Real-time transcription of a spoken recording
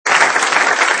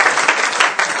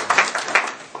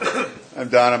I'm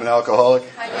Don. I'm an alcoholic.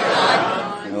 Hi,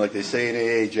 Don. Like they say in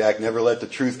AA, Jack, never let the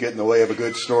truth get in the way of a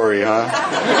good story, huh?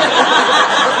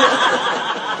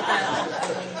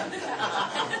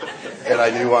 And I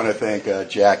do want to thank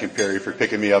Jack and Perry for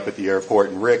picking me up at the airport,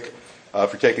 and Rick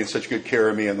for taking such good care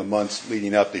of me in the months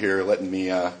leading up to here, letting me...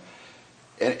 And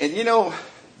you know,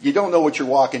 you don't know what you're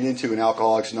walking into in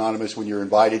Alcoholics Anonymous. When you're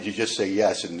invited, you just say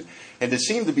yes. And there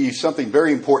seemed to be something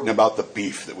very important about the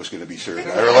beef that was going to be served.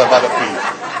 I heard a lot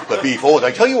about the beef. Oh, did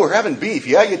I tell you we're having beef?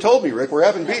 Yeah, you told me, Rick, we're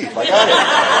having beef. I got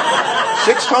it.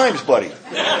 6 times, buddy.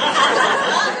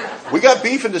 We got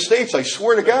beef in the States, I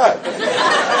swear to God.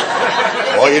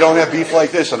 Oh, you don't have beef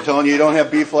like this. I'm telling you don't have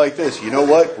beef like this. You know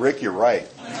what, Rick, you're right.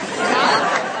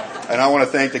 And I want to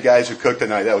thank the guys who cooked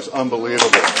tonight. That was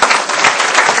unbelievable.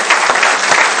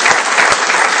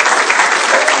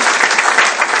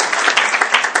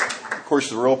 Of course,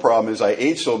 the real problem is I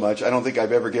ate so much, I don't think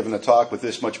I've ever given a talk with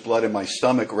this much blood in my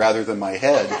stomach rather than my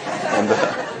head. And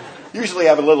usually I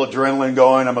have a little adrenaline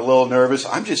going. I'm a little nervous.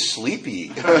 I'm just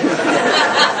sleepy.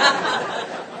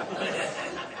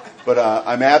 But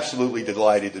I'm absolutely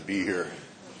delighted to be here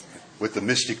with the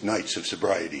Mystic Knights of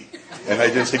Sobriety. And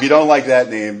if you don't like that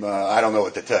name, I don't know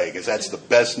what to tell you, because that's the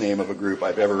best name of a group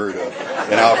I've ever heard of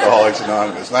in Alcoholics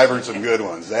Anonymous. And I've heard some good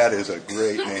ones. That is a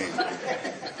great name.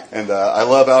 And I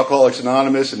love Alcoholics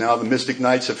Anonymous, and now the Mystic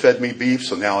Knights have fed me beef,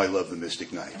 so now I love the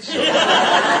Mystic Knights. So,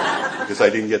 because I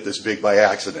didn't get this big by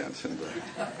accident.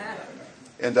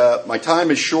 And my time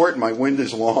is short, and my wind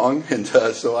is long, and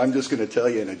so I'm just going to tell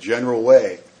you in a general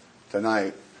way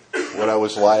tonight what I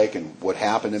was like and what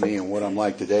happened to me and what I'm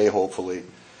like today, hopefully.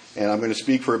 And I'm going to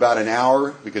speak for about an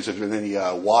hour, because if there's any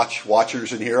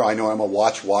watchers in here, I know I'm a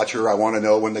watcher. I want to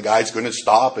know when the guy's going to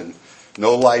stop, and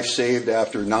no life saved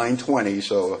after 9:20,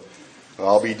 so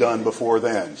I'll be done before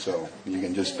then. So you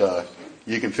can just,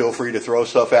 you can feel free to throw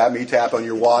stuff at me, tap on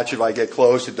your watch if I get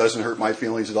close. It doesn't hurt my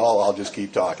feelings at all. I'll just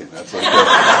keep talking. That's okay.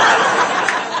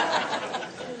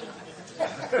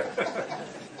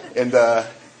 And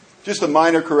just a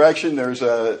minor correction. There's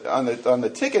on the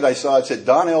ticket I saw, it said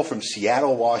Donnell from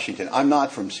Seattle, Washington. I'm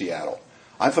not from Seattle.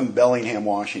 I'm from Bellingham,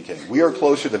 Washington. We are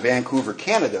closer to Vancouver,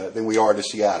 Canada than we are to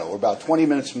Seattle. We're about 20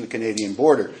 minutes from the Canadian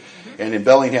border. And in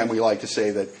Bellingham, we like to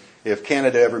say that if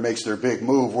Canada ever makes their big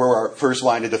move, we're our first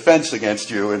line of defense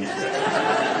against you.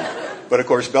 But of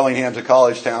course, Bellingham's a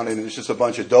college town, and it's just a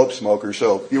bunch of dope smokers,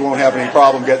 so you won't have any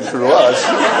problem getting through us.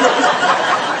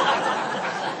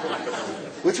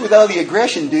 What's with all the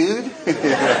aggression, dude?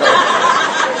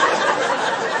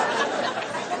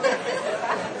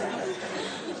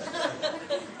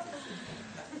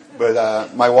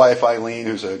 But my wife, Eileen,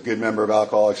 who's a good member of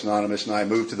Alcoholics Anonymous, and I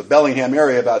moved to the Bellingham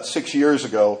area about 6 years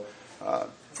ago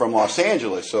from Los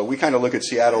Angeles. So we kind of look at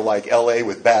Seattle like L.A.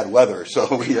 with bad weather.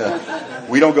 So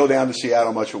we don't go down to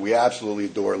Seattle much, but we absolutely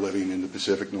adore living in the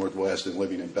Pacific Northwest and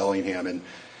living in Bellingham.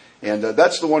 And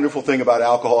that's the wonderful thing about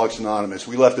Alcoholics Anonymous.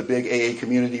 We left a big AA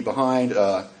community behind,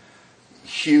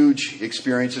 huge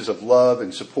experiences of love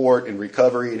and support and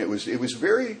recovery, and it was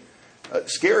very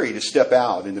scary to step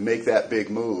out and to make that big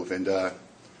move. And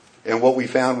what we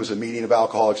found was a meeting of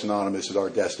Alcoholics Anonymous as our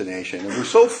destination. And we're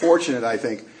so fortunate, I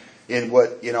think, in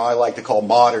what I like to call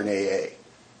modern AA,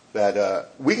 that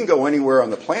we can go anywhere on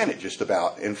the planet just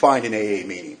about and find an AA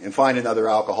meeting and find another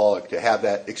alcoholic to have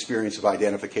that experience of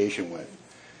identification with.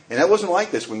 And that wasn't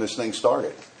like this when this thing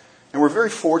started. And we're very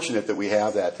fortunate that we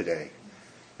have that today.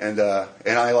 And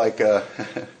I like...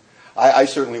 I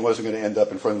certainly wasn't going to end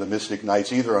up in front of the Mystic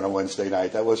Knights either on a Wednesday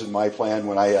night. That wasn't my plan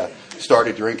when I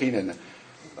started drinking. And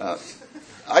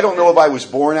I don't know if I was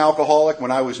born alcoholic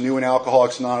when I was new in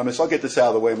Alcoholics Anonymous. I'll get this out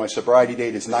of the way. My sobriety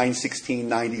date is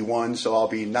 9/16/91, so I'll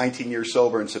be 19 years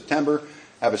sober in September.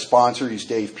 I have a sponsor. He's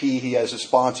Dave P. He has a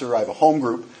sponsor. I have a home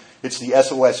group. It's the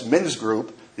SOS Men's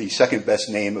Group, the second best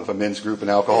name of a men's group in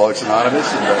Alcoholics Anonymous.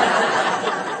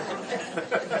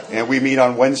 And we meet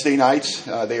on Wednesday nights.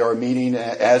 They are meeting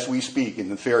as we speak in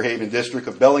the Fairhaven district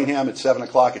of Bellingham at 7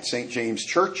 o'clock at St. James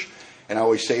Church. And I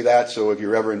always say that, so if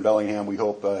you're ever in Bellingham, we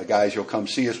hope, guys, you'll come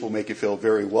see us. We'll make you feel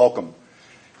very welcome.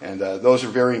 And those are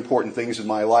very important things in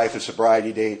my life, a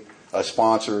sobriety date, a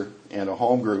sponsor, and a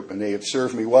home group. And they have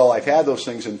served me well. I've had those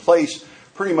things in place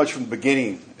pretty much from the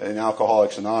beginning in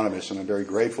Alcoholics Anonymous, and I'm very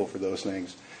grateful for those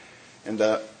things. And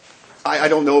I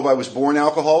don't know if I was born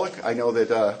alcoholic. I know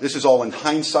that this is all in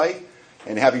hindsight,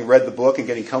 and having read the book and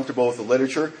getting comfortable with the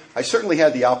literature, I certainly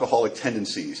had the alcoholic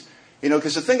tendencies.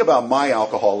 Because the thing about my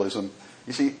alcoholism,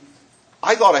 you see,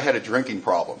 I thought I had a drinking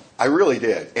problem. I really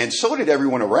did. And so did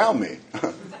everyone around me.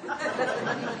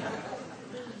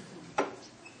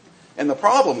 And the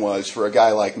problem was, for a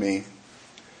guy like me,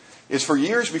 is for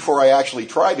years before I actually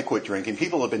tried to quit drinking,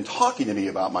 people have been talking to me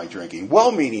about my drinking,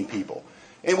 well-meaning people.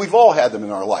 And we've all had them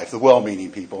in our life, the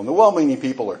well-meaning people. And the well-meaning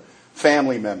people are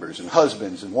family members and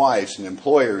husbands and wives and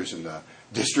employers and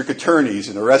district attorneys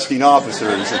and arresting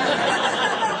officers and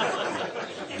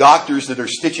doctors that are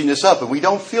stitching us up. And we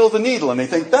don't feel the needle and they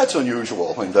think that's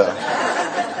unusual. And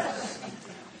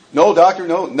no, doctor,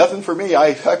 no, nothing for me.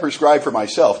 I prescribe for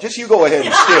myself. Just you go ahead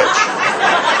and stitch.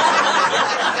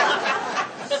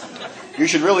 You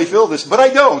should really feel this. But I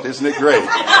don't. Isn't it great?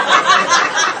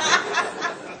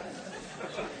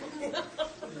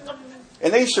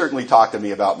 And they certainly talked to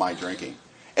me about my drinking.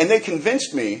 And they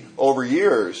convinced me over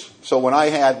years. So when I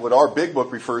had what our big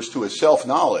book refers to as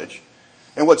self-knowledge,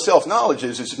 and what self-knowledge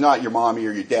is, it's not your mommy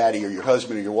or your daddy or your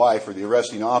husband or your wife or the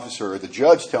arresting officer or the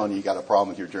judge telling you got a problem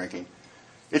with your drinking.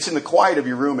 It's in the quiet of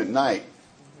your room at night,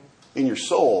 in your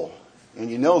soul, and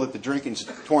you know that the drinking's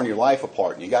torn your life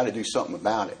apart and you got to do something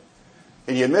about it.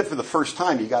 And you admit for the first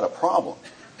time you got a problem.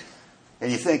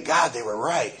 And you think, God, they were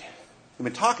right. They've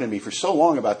been talking to me for so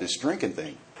long about this drinking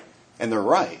thing. And they're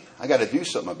right. I got to do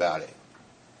something about it.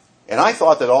 And I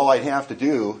thought that all I'd have to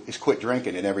do is quit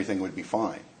drinking and everything would be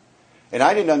fine. And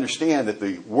I didn't understand that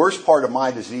the worst part of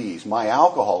my disease, my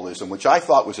alcoholism, which I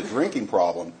thought was a drinking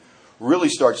problem, really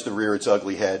starts to rear its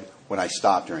ugly head when I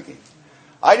stop drinking.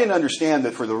 I didn't understand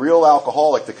that for the real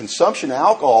alcoholic, the consumption of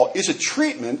alcohol is a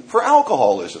treatment for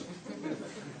alcoholism.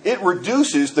 It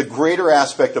reduces the greater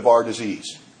aspect of our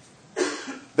disease.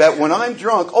 That when I'm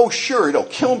drunk, oh sure, it'll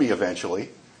kill me eventually,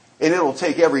 and it'll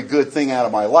take every good thing out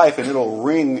of my life, and it'll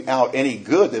wring out any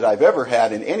good that I've ever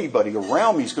had, and anybody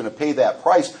around me is going to pay that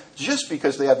price just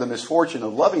because they have the misfortune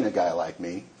of loving a guy like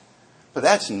me. But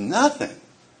that's nothing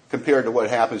compared to what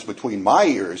happens between my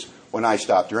ears when I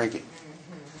stop drinking.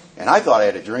 And I thought I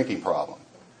had a drinking problem.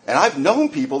 And I've known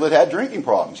people that had drinking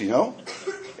problems, you know.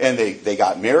 And they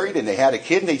got married and they had a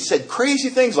kid and they said crazy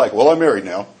things like, well, I'm married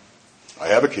now. I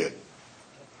have a kid.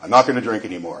 I'm not going to drink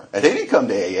anymore. And they didn't come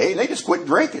to AA and they just quit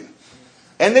drinking.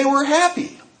 And they were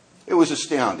happy. It was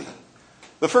astounding.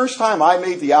 The first time I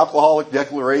made the alcoholic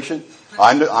declaration,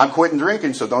 I'm quitting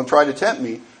drinking, so don't try to tempt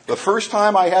me. The first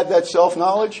time I had that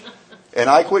self-knowledge and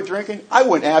I quit drinking, I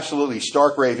went absolutely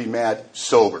stark raving mad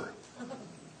sober.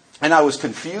 And I was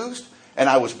confused and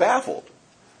I was baffled.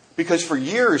 Because for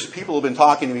years, people have been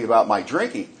talking to me about my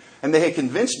drinking. And they had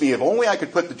convinced me if only I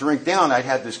could put the drink down, I'd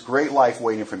have this great life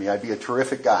waiting for me. I'd be a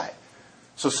terrific guy.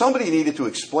 So somebody needed to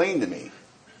explain to me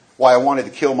why I wanted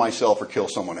to kill myself or kill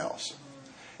someone else.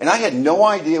 And I had no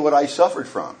idea what I suffered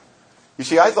from. You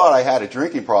see, I thought I had a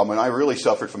drinking problem, and I really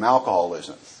suffered from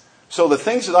alcoholism. So the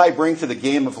things that I bring to the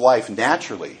game of life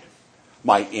naturally,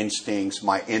 my instincts,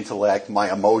 my intellect,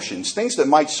 my emotions, things that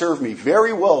might serve me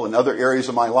very well in other areas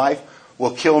of my life,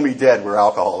 will kill me dead where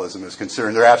alcoholism is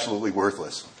concerned. They're absolutely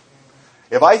worthless.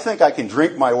 If I think I can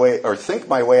drink my way or think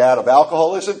my way out of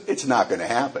alcoholism, it's not going to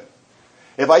happen.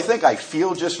 If I think I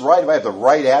feel just right, if I have the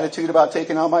right attitude about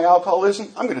taking out my alcoholism,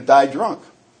 I'm going to die drunk.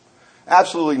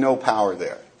 Absolutely no power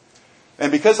there.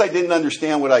 And because I didn't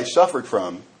understand what I suffered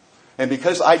from, and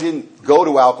because I didn't go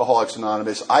to Alcoholics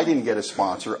Anonymous, I didn't get a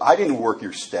sponsor, I didn't work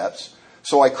your steps,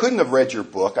 so I couldn't have read your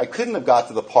book, I couldn't have got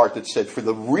to the part that said for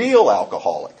the real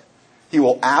alcoholic, he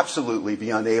will absolutely be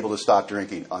unable to stop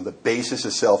drinking on the basis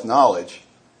of self-knowledge.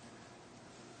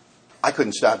 I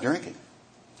couldn't stop drinking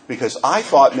because I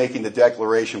thought making the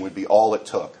declaration would be all it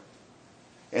took.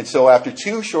 And so after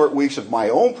 2 short weeks of my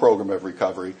own program of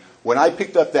recovery, when I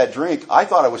picked up that drink, I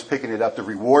thought I was picking it up to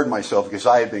reward myself because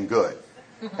I had been good.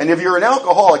 And if you're an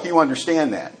alcoholic, you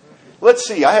understand that. Let's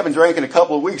see, I haven't drank in a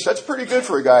couple of weeks. That's pretty good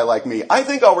for a guy like me. I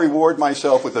think I'll reward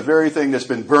myself with the very thing that's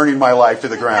been burning my life to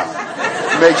the ground.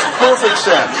 It makes perfect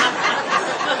sense.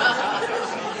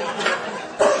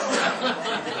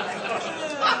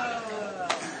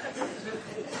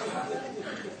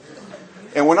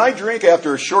 And when I drink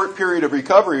after a short period of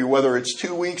recovery, whether it's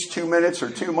 2 weeks, 2 minutes, or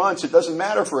 2 months, it doesn't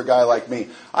matter for a guy like me.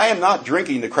 I am not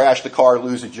drinking to crash the car,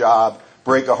 lose a job,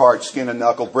 break a heart, skin a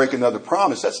knuckle, break another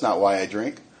promise. That's not why I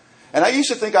drink. And I used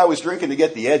to think I was drinking to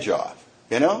get the edge off,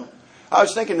 you know? I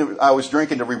was thinking I was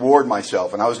drinking to reward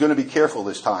myself, and I was going to be careful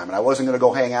this time, and I wasn't going to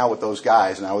go hang out with those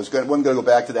guys, and I wasn't going to go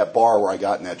back to that bar where I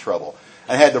got in that trouble.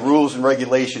 I had the rules and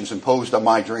regulations imposed on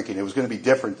my drinking. It was going to be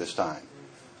different this time.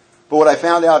 But what I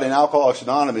found out in Alcoholics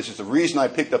Anonymous is the reason I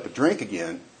picked up a drink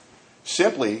again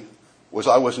simply was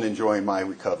I wasn't enjoying my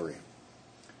recovery,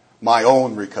 my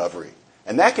own recovery.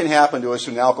 And that can happen to us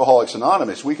in Alcoholics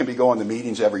Anonymous. We can be going to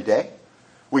meetings every day.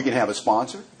 We can have a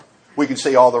sponsor. We can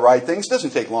say all the right things. It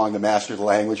doesn't take long to master the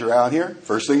language around here.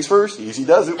 First things first. Easy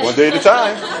does it. One day at a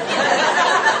time.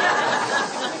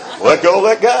 Let go,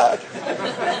 let God.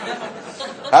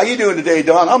 How you doing today,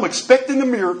 Don? I'm expecting a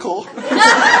miracle.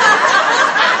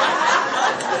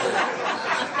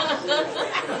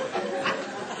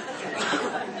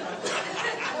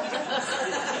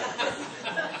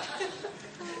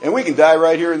 And we can die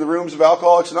right here in the rooms of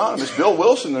Alcoholics Anonymous. Bill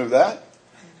Wilson knew that.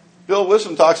 Bill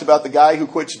Wilson talks about the guy who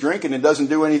quits drinking and doesn't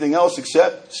do anything else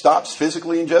except stops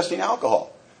physically ingesting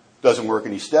alcohol. Doesn't work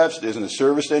any steps, isn't a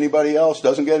service to anybody else,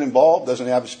 doesn't get involved, doesn't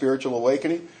have a spiritual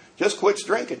awakening, just quits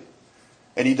drinking.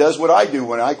 And he does what I do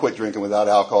when I quit drinking without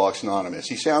Alcoholics Anonymous.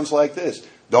 He sounds like this.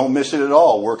 Don't miss it at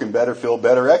all. Working better, feel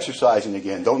better, exercising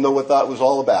again. Don't know what that was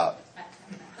all about.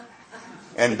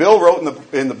 And Bill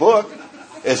wrote in the book,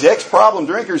 as ex-problem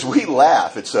drinkers, we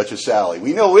laugh at such a sally.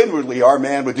 We know inwardly our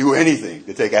man would do anything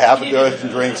to take a half a dozen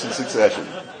drinks in succession.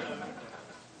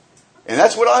 And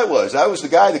that's what I was. I was the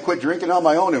guy that quit drinking on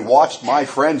my own and watched my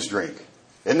friends drink.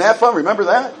 Isn't that fun? Remember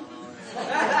that?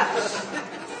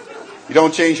 You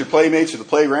don't change your playmates or the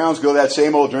playgrounds, go to that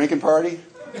same old drinking party?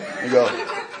 You go,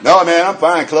 no, man, I'm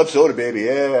fine. Club soda, baby.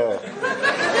 Yeah.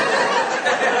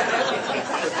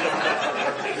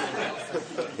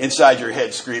 Inside your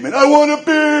head screaming, I want a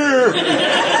beer!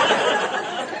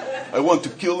 I want to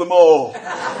kill them all.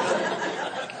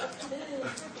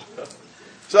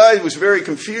 So I was very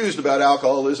confused about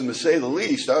alcoholism, to say the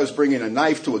least. I was bringing a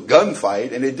knife to a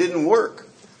gunfight, and it didn't work.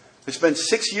 I spent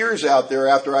 6 years out there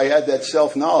after I had that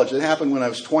self-knowledge. It happened when I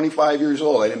was 25 years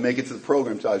old. I didn't make it to the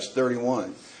program until I was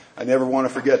 31. I never want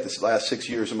to forget this last 6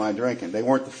 years of my drinking. They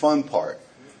weren't the fun part.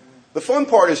 The fun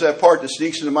part is that part that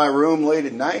sneaks into my room late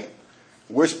at night,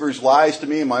 whispers lies to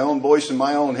me in my own voice in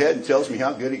my own head and tells me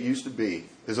how good it used to be.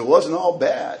 Because it wasn't all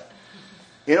bad.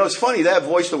 You know, it's funny, that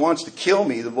voice that wants to kill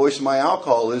me, the voice of my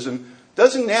alcoholism,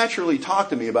 doesn't naturally talk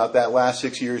to me about that last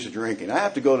 6 years of drinking. I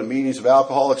have to go to meetings of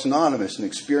Alcoholics Anonymous and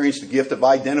experience the gift of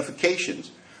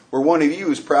identifications, where one of you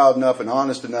is proud enough and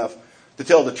honest enough to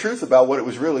tell the truth about what it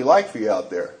was really like for you out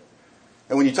there.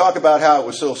 And when you talk about how it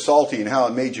was so salty and how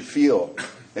it made you feel,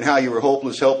 and how you were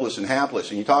hopeless, helpless, and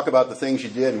hapless, and you talk about the things you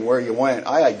did and where you went,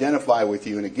 I identify with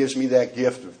you, and it gives me that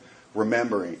gift of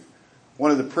remembering. One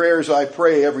of the prayers I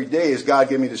pray every day is, God,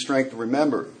 give me the strength to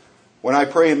remember. When I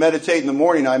pray and meditate in the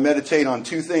morning, I meditate on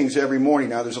two things every morning.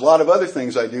 Now, there's a lot of other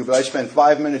things I do, but I spend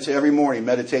 5 minutes every morning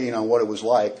meditating on what it was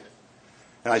like.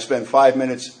 And I spend 5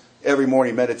 minutes every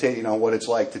morning meditating on what it's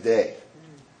like today.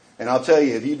 And I'll tell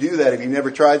you, if you do that, if you've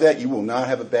never tried that, you will not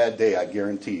have a bad day, I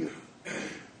guarantee you.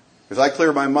 Because I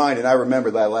clear my mind and I remember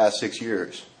that last 6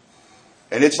 years.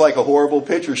 And it's like a horrible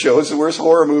picture show. It's the worst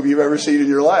horror movie you've ever seen in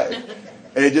your life.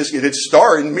 And it's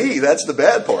starring me. That's the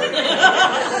bad part.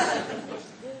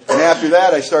 And after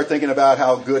that, I start thinking about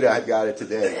how good I've got it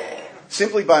today.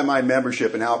 Simply by my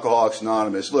membership in Alcoholics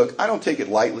Anonymous. Look, I don't take it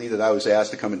lightly that I was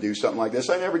asked to come and do something like this.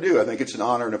 I never do. I think it's an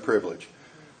honor and a privilege.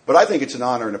 But I think it's an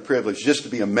honor and a privilege just to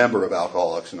be a member of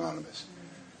Alcoholics Anonymous.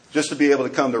 Just to be able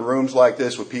to come to rooms like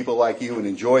this with people like you and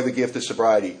enjoy the gift of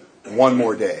sobriety one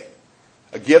more day.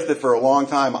 A gift that for a long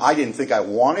time I didn't think I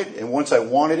wanted, and once I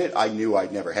wanted it, I knew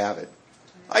I'd never have it.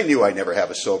 I knew I'd never have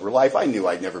a sober life. I knew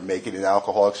I'd never make it in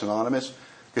Alcoholics Anonymous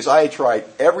because I had tried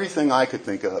everything I could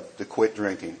think of to quit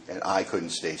drinking, and I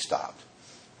couldn't stay stopped.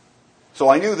 So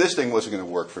I knew this thing wasn't going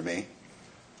to work for me.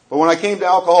 But when I came to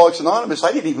Alcoholics Anonymous,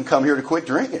 I didn't even come here to quit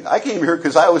drinking. I came here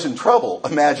because I was in trouble.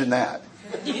 Imagine that.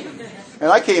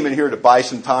 And I came in here to buy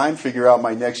some time, figure out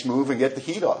my next move, and get the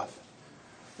heat off.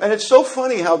 And it's so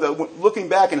funny how, looking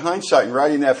back in hindsight and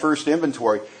writing that first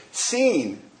inventory,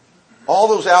 seeing all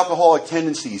those alcoholic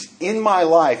tendencies in my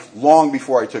life long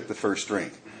before I took the first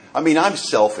drink. I mean, I'm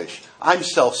selfish. I'm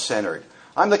self-centered.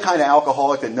 I'm the kind of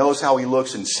alcoholic that knows how he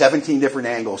looks in 17 different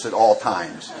angles at all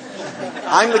times.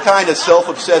 I'm the kind of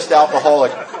self-obsessed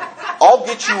alcoholic. I'll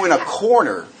get you in a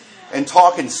corner and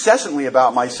talk incessantly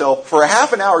about myself for a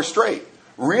half an hour straight.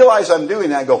 Realize I'm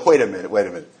doing that and go, wait a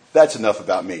minute. That's enough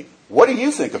about me. What do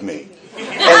you think of me?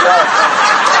 And,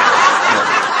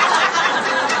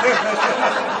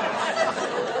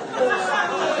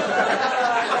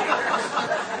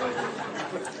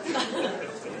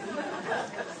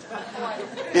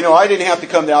 I didn't have to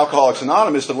come to Alcoholics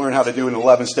Anonymous to learn how to do an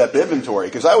 11-step inventory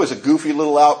because I was a goofy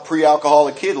little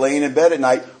pre-alcoholic kid laying in bed at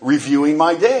night reviewing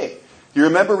my day. Do you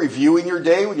remember reviewing your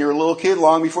day when you were a little kid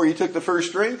long before you took the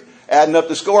first drink? Adding up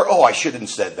the score. Oh, I shouldn't have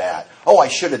said that. Oh, I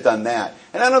should have done that.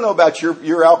 And I don't know about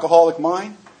your alcoholic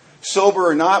mind. Sober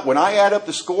or not, when I add up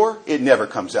the score, it never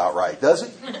comes out right, does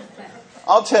it?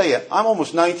 I'll tell you, I'm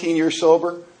almost 19 years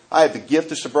sober. I have the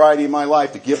gift of sobriety in my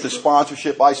life, the gift of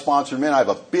sponsorship. I sponsor men. I have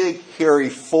a big, hairy,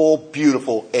 full,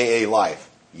 beautiful AA life.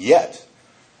 Yet,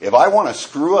 if I want to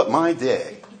screw up my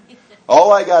day,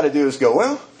 all I got to do is go,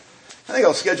 well, I think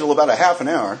I'll schedule about a half an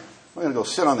hour. I'm going to go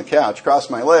sit on the couch, cross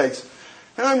my legs,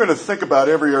 and I'm going to think about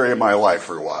every area of my life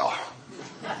for a while.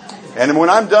 And when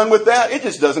I'm done with that, it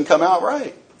just doesn't come out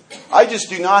right. I just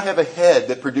do not have a head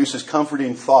that produces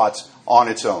comforting thoughts on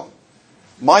its own.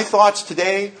 My thoughts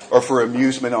today are for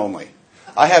amusement only.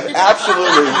 I have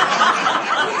absolutely...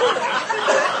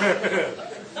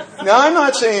 Now, I'm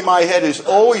not saying my head is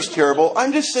always terrible.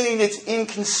 I'm just saying it's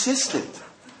inconsistent.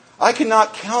 I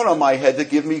cannot count on my head to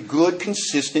give me good,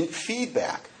 consistent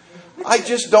feedback. I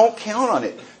just don't count on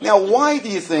it. Now, why do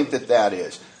you think that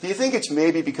is? Do you think it's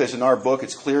maybe because in our book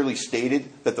it's clearly stated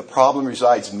that the problem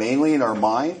resides mainly in our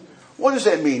mind? What does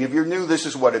that mean? If you're new, this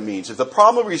is what it means. If the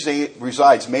problem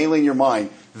resides mainly in your mind,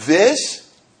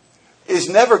 this is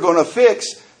never going to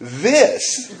fix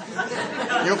this.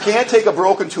 You can't take a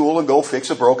broken tool and go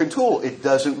fix a broken tool. It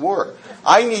doesn't work.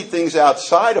 I need things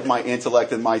outside of my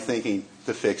intellect and my thinking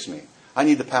to fix me. I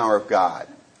need the power of God.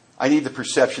 I need the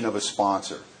perception of a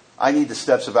sponsor. I need the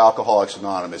steps of Alcoholics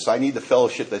Anonymous. I need the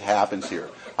fellowship that happens here.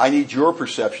 I need your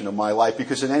perception of my life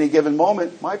because at any given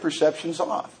moment, my perception's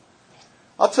off.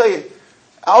 I'll tell you,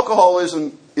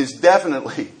 alcoholism is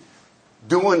definitely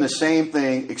doing the same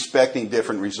thing, expecting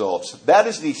different results. That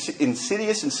is the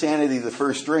insidious insanity of the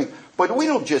first drink. But we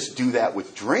don't just do that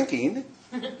with drinking.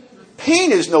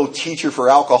 Pain is no teacher for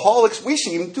alcoholics. We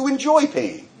seem to enjoy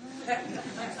pain.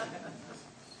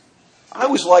 I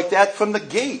was like that from the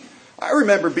gate. I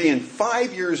remember being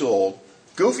 5 years old,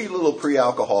 goofy little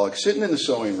pre-alcoholic, sitting in the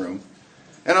sewing room,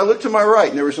 and I looked to my right,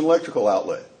 and there was an electrical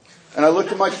outlet. And I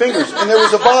looked at my fingers, and there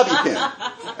was a bobby pin.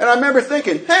 And I remember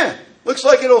thinking, looks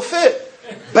like it'll fit.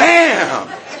 Bam!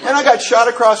 And I got shot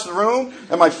across the room,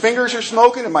 and my fingers are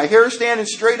smoking, and my hair is standing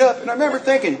straight up. And I remember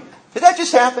thinking, did that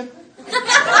just happen?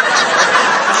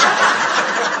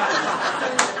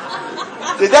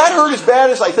 Did that hurt as bad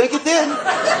as I think it did?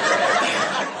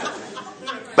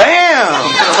 Bam!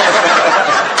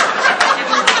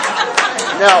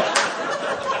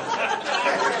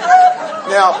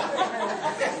 Now,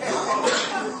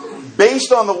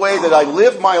 based on the way that I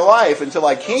lived my life until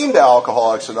I came to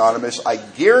Alcoholics Anonymous, I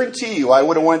guarantee you I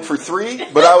would have went for 3,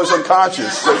 but I was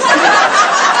unconscious.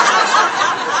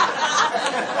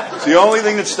 It's the only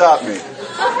thing that stopped me.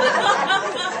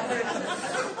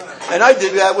 And I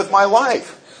did that with my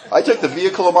life. I took the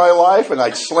vehicle of my life and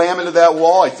I'd slam into that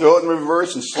wall, I'd throw it in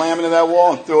reverse and slam into that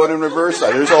wall and throw it in reverse.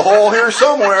 There's a hole here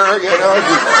somewhere, you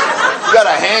got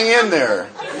to hang in there.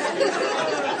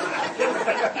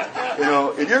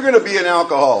 If you're going to be an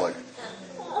alcoholic,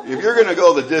 if you're going to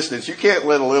go the distance, you can't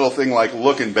let a little thing like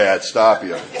looking bad stop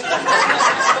you.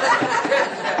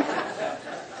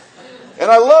 And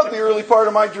I loved the early part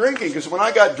of my drinking because when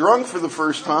I got drunk for the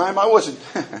first time, I wasn't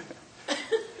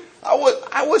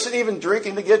even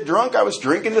drinking to get drunk. I was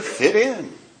drinking to fit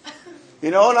in.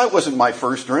 And that wasn't my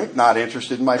first drink. Not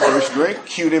interested in my first drink.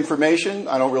 Cute information.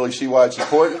 I don't really see why it's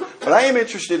important. But I am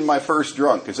interested in my first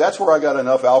drunk because that's where I got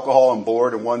enough alcohol on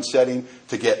board in one setting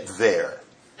to get there.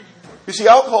 You see,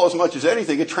 alcohol, as much as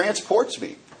anything, it transports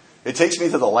me. It takes me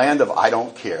to the land of I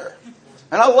don't care.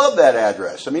 And I love that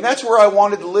address. That's where I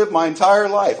wanted to live my entire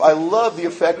life. I love the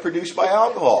effect produced by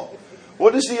alcohol.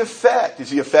 What is the effect? Is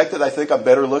the effect that I think I'm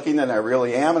better looking than I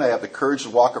really am and I have the courage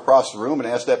to walk across the room and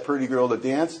ask that pretty girl to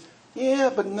dance?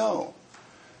 Yeah, but no.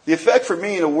 The effect for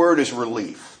me, in a word, is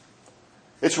relief.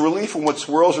 It's relief from what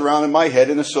swirls around in my head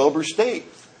in a sober state.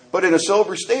 But in a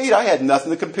sober state, I had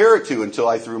nothing to compare it to until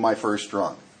I threw my first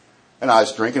drunk. And I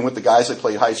was drinking with the guys I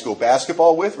played high school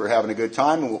basketball with. We were having a good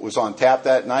time. And what was on tap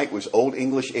that night was Old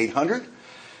English 800.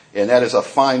 And that is a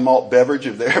fine malt beverage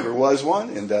if there ever was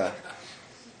one. And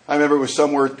I remember it was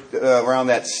somewhere around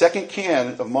that second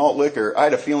can of malt liquor. I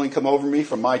had a feeling come over me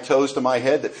from my toes to my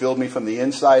head that filled me from the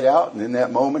inside out. And in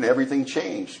that moment, everything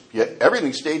changed. Yet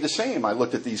everything stayed the same. I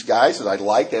looked at these guys that I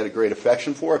liked, had a great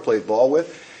affection for, I played ball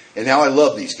with. And now I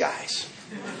love these guys.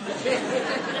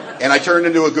 And I turned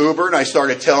into a goober and I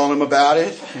started telling them about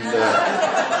it. And,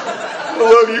 I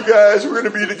love you guys. We're going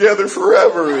to be together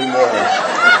forever. And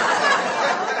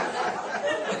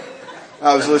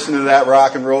I was listening to that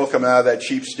rock and roll coming out of that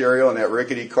cheap stereo in that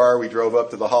rickety car. We drove up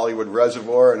to the Hollywood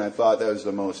Reservoir and I thought that was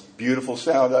the most beautiful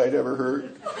sound I'd ever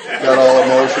heard. Got all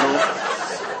emotional.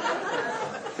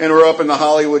 And we're up in the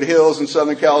Hollywood Hills in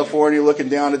Southern California looking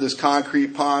down at this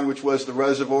concrete pond, which was the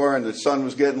reservoir, and the sun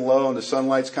was getting low and the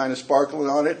sunlight's kind of sparkling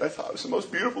on it. I thought it was the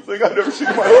most beautiful thing I'd ever seen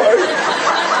in my life.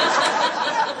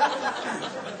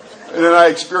 And then I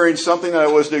experienced something that I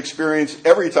was to experience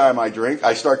every time I drink.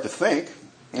 I start to think.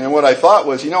 And what I thought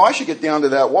was, I should get down to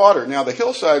that water. Now, the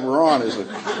hillside we're on is a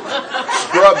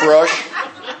scrub brush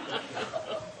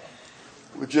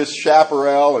with just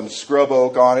chaparral and scrub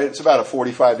oak on it. It's about a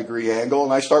 45-degree angle,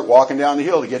 and I start walking down the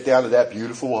hill to get down to that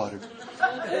beautiful water.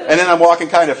 And then I'm walking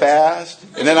kind of fast,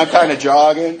 and then I'm kind of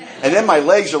jogging, and then my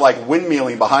legs are like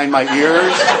windmilling behind my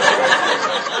ears.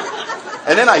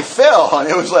 And then I fell, and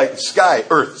it was like sky,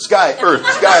 earth, sky, earth,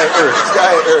 sky, earth,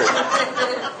 sky, earth.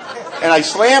 And I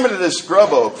slammed into this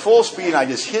scrub oak, full speed, and I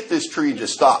just hit this tree and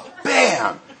just stopped.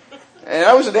 Bam! And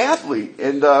I was an athlete.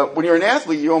 And when you're an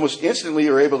athlete, you almost instantly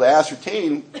are able to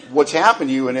ascertain what's happened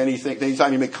to you in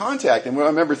anytime you make contact. And what I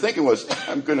remember thinking was,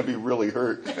 I'm going to be really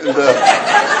hurt.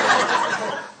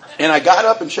 And I got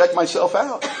up and checked myself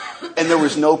out. And there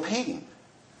was no pain.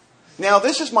 Now,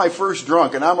 this is my first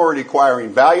drunk, and I'm already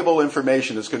acquiring valuable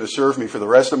information that's going to serve me for the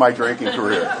rest of my drinking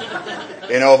career.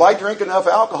 If I drink enough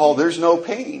alcohol, there's no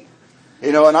pain.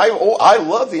 And I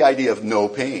love the idea of no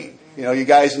pain. You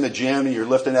guys in the gym and you're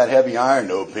lifting that heavy iron,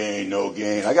 no pain, no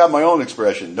gain. I got my own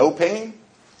expression, no pain,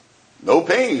 no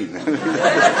pain.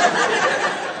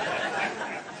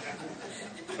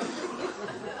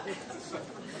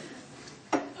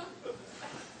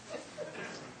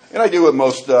 And I do what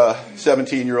most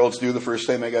 17-year-olds do the first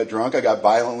time I got drunk. I got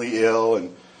violently ill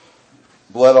and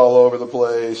bled all over the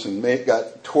place and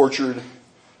got tortured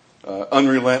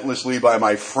unrelentlessly by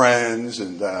my friends.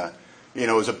 And, it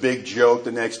was a big joke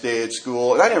the next day at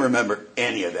school. And I didn't remember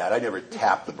any of that. I never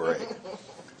tapped the brake.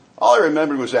 All I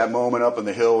remembered was that moment up on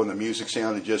the hill when the music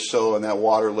sounded just so and that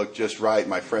water looked just right.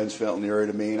 My friends felt nearer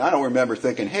to me. And I don't remember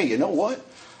thinking, hey, you know what?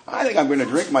 I think I'm going to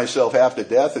drink myself half to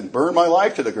death and burn my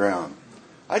life to the ground.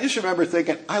 I just remember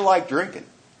thinking, I like drinking.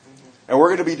 And we're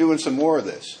going to be doing some more of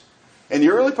this. And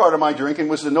the early part of my drinking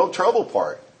was the no trouble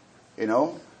part.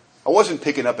 I wasn't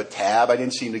picking up a tab. I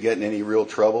didn't seem to get in any real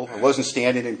trouble. I wasn't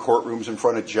standing in courtrooms in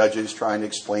front of judges trying to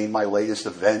explain my latest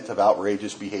event of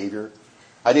outrageous behavior.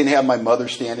 I didn't have my mother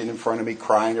standing in front of me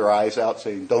crying her eyes out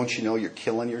saying, don't you know you're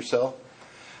killing yourself?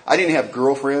 I didn't have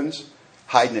girlfriends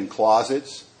hiding in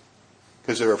closets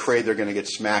because they're afraid they're going to get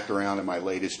smacked around in my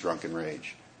latest drunken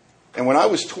rage. And when I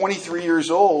was 23 years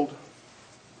old,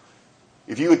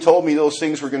 if you had told me those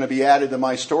things were going to be added to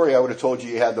my story, I would have told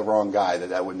you had the wrong guy,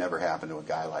 that would never happen to a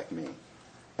guy like me.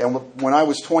 And when I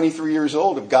was 23 years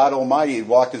old, if God Almighty had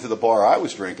walked into the bar I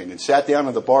was drinking and sat down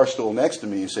on the bar stool next to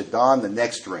me and said, Don, the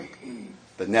next drink,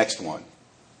 the next one,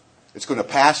 it's going to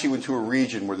pass you into a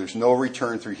region where there's no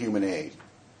return through human aid.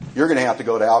 You're going to have to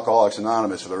go to Alcoholics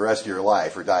Anonymous for the rest of your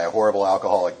life or die a horrible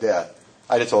alcoholic death.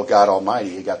 I'd have told God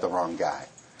Almighty he got the wrong guy.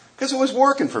 Because it was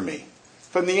working for me.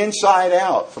 From the inside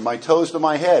out, from my toes to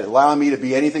my head, allowing me to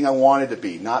be anything I wanted to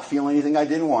be, not feel anything I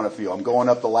didn't want to feel. I'm going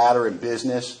up the ladder in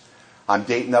business. I'm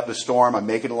dating up the storm. I'm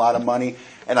making a lot of money.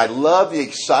 And I love the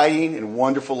exciting and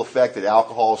wonderful effect that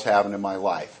alcohol is having in my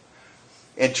life.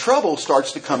 And trouble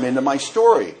starts to come into my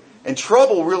story. And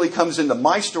trouble really comes into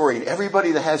my story and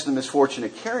everybody that has the misfortune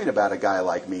of caring about a guy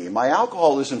like me. My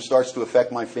alcoholism starts to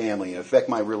affect my family and affect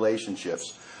my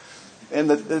relationships. And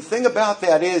the thing about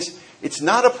that is, it's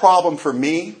not a problem for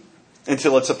me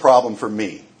until it's a problem for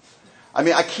me. I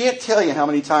mean, I can't tell you how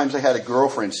many times I had a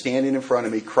girlfriend standing in front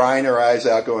of me, crying her eyes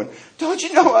out, going, don't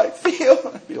you know how I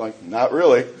feel? I'd be like, not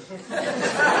really.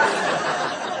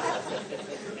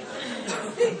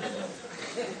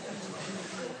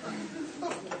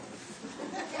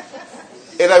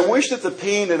 And I wish that the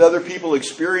pain that other people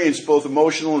experience, both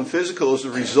emotional and physical, as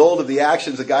a result of the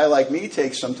actions a guy like me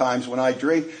takes sometimes when I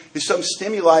drink, is some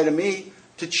stimuli to me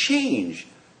to change.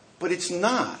 But it's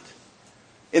not.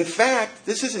 In fact,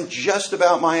 this isn't just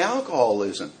about my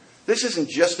alcoholism. This isn't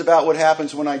just about what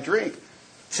happens when I drink.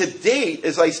 To date,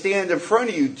 as I stand in front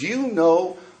of you, do you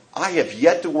know I have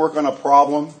yet to work on a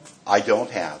problem I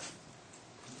don't have?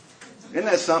 Isn't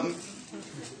that something?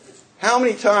 How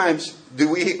many times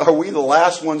are we the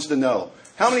last ones to know?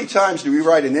 How many times do we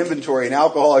write an inventory in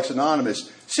Alcoholics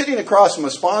Anonymous, sitting across from a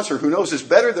sponsor who knows us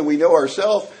better than we know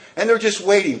ourselves, and they're just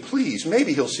waiting, please,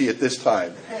 maybe he'll see it this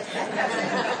time.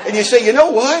 And you say, you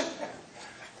know what?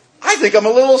 I think I'm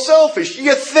a little selfish.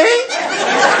 You think?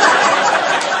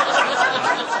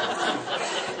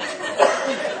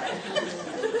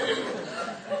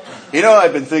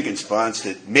 I've been thinking, Spons,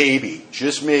 that maybe,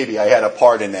 just maybe, I had a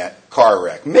part in that car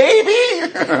wreck.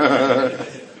 Maybe!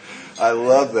 I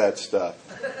love that stuff.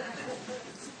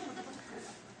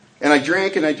 And I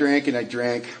drank and I drank and I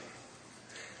drank.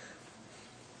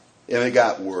 And it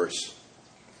got worse.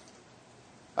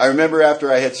 I remember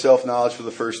after I had self-knowledge for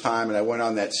the first time and I went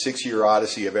on that 6-year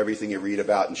odyssey of everything you read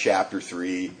about in chapter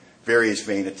 3, various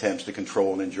vain attempts to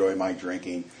control and enjoy my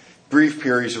drinking, brief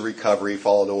periods of recovery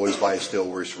followed always by a still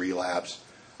worse relapse,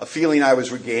 a feeling I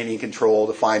was regaining control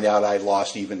to find out I'd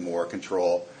lost even more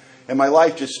control. And my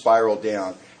life just spiraled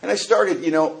down. And I started,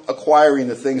 acquiring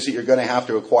the things that you're going to have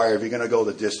to acquire if you're going to go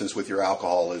the distance with your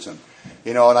alcoholism.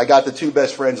 And I got the 2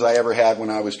 best friends I ever had when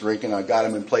I was drinking. I got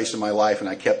them in place in my life, and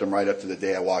I kept them right up to the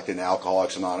day I walked into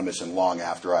Alcoholics Anonymous and long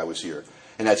after I was here.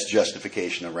 And that's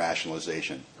justification and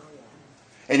rationalization.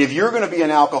 And if you're going to be an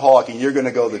alcoholic and you're going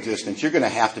to go the distance, you're going to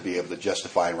have to be able to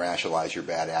justify and rationalize your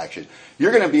bad action.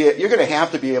 You're going to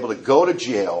have to be able to go to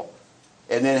jail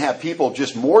and then have people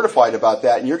just mortified about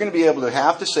that. And you're going to be able to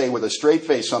have to say with a straight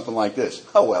face something like this: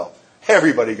 oh, well,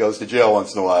 everybody goes to jail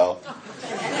once in a while.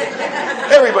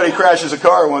 Everybody crashes a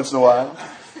car once in a while.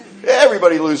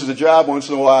 Everybody loses a job once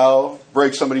in a while.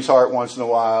 Breaks somebody's heart once in a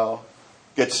while.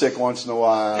 Gets sick once in a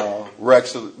while.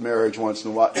 Wrecks a marriage once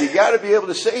in a while. You got to be able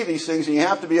to say these things, and you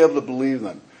have to be able to believe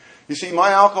them. You see,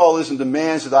 my alcoholism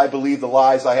demands that I believe the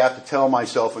lies I have to tell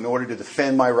myself in order to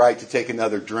defend my right to take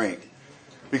another drink.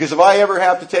 Because if I ever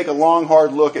have to take a long,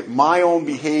 hard look at my own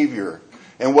behavior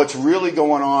and what's really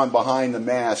going on behind the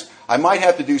mask, I might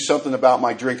have to do something about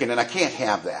my drinking, and I can't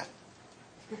have that.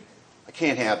 I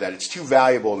can't have that. It's too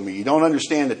valuable to me. You don't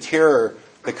understand the terror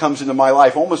that comes into my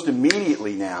life almost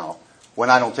immediately now when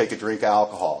I don't take a drink of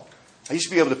alcohol. I used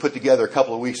to be able to put together a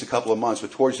couple of weeks, a couple of months,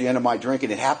 but towards the end of my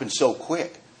drinking, it happens so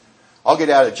quick. I'll get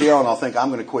out of jail and I'll think I'm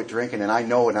going to quit drinking, and I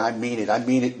know it, and I mean it. I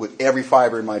mean it with every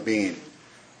fiber in my being.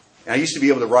 And I used to be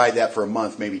able to ride that for a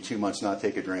month, maybe 2 months, not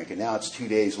take a drink. And now it's 2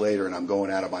 days later and I'm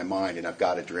going out of my mind and I've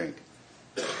got to drink.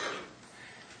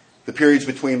 The periods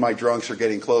between my drunks are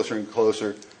getting closer and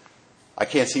closer. I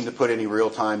can't seem to put any real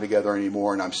time together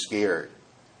anymore, and I'm scared.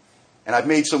 And I've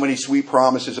made so many sweet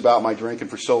promises about my drinking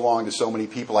for so long to so many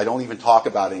people, I don't even talk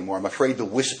about it anymore. I'm afraid to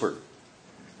whisper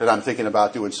that I'm thinking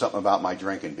about doing something about my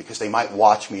drinking because they might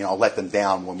watch me and I'll let them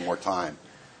down one more time.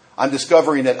 I'm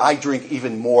discovering that I drink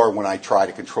even more when I try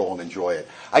to control and enjoy it.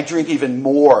 I drink even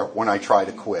more when I try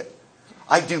to quit.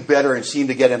 I do better and seem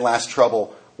to get in less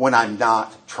trouble when I'm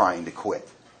not trying to quit.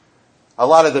 A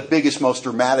lot of the biggest, most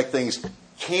dramatic things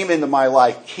came into my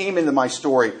life, came into my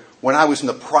story when I was in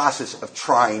the process of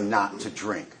trying not to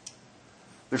drink.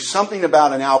 There's something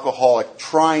about an alcoholic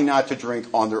trying not to drink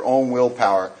on their own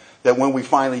willpower that when we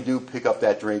finally do pick up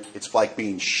that drink, it's like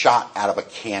being shot out of a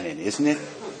cannon, isn't it?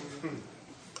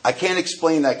 I can't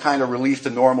explain that kind of relief to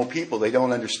normal people. They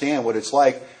don't understand what it's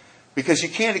like. Because you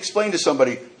can't explain to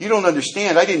somebody, you don't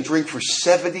understand, I didn't drink for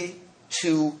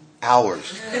 72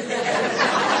 hours.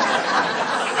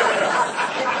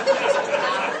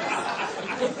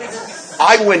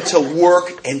 I went to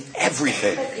work and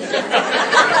everything.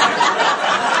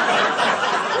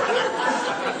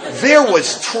 There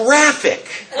was traffic.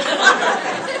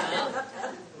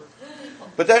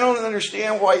 But I don't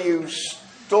understand why you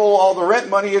stole all the rent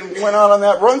money and went out on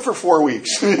that run for 4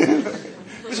 weeks. It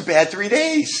was a bad 3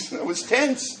 days. It was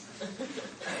tense.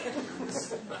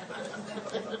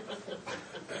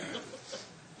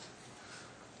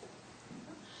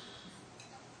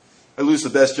 I lose the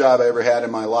best job I ever had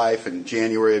in my life in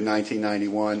January of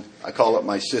 1991. I call up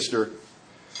my sister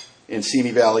in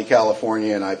Simi Valley,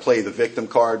 California, and I play the victim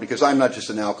card because I'm not just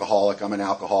an alcoholic. I'm an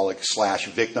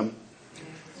alcoholic/victim.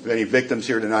 If any victims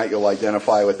here tonight, you'll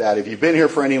identify with that. If you've been here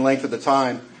for any length of the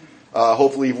time,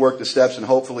 hopefully you've worked the steps, and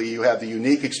hopefully you have the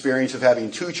unique experience of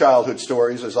having 2 childhood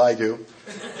stories, as I do.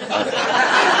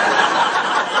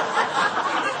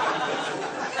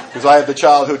 Because I have the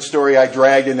childhood story I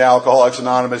dragged into Alcoholics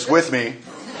Anonymous with me.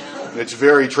 It's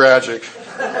very tragic.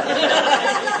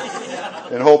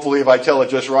 And hopefully if I tell it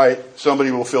just right,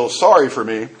 somebody will feel sorry for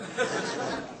me.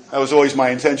 That was always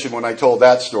my intention when I told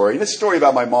that story. And it's a story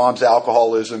about my mom's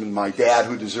alcoholism and my dad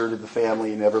who deserted the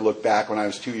family and never looked back when I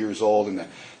was 2 years old, and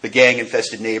the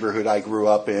gang-infested neighborhood I grew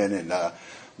up in, and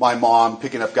my mom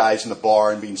picking up guys in the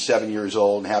bar and being 7 years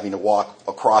old and having to walk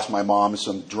across my mom and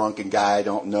some drunken guy I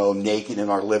don't know naked in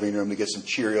our living room to get some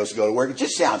Cheerios to go to work. It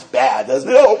just sounds bad, doesn't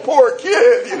it? Oh, poor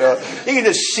kid, you know. You can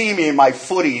just see me in my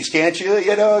footies, can't you?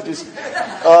 You know, just,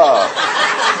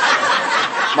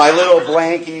 my little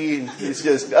blankie, it's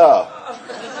just,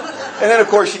 And then, of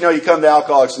course, you know, you come to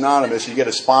Alcoholics Anonymous, you get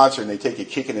a sponsor, and they take you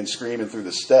kicking and screaming through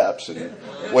the steps. And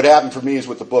what happened for me is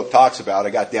what the book talks about. I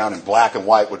got down in black and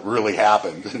white what really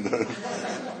happened.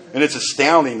 And it's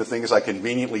astounding the things I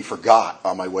conveniently forgot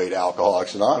on my way to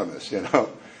Alcoholics Anonymous, you know.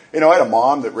 You know, I had a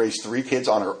mom that raised 3 kids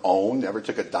on her own, never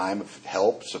took a dime of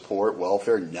help, support,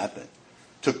 welfare, nothing.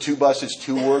 Took 2 buses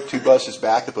to work, 2 buses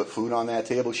back to put food on that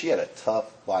table. She had a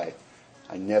tough life.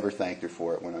 I never thanked her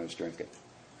for it when I was drinking.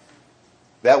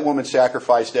 That woman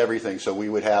sacrificed everything so we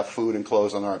would have food and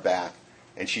clothes on our back.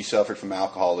 And she suffered from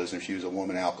alcoholism. She was a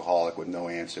woman alcoholic with no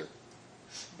answer.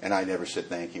 And I never said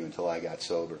thank you until I got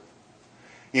sober.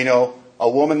 You know, a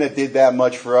woman that did that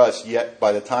much for us, yet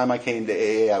by the time I came to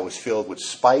AA, I was filled with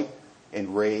spite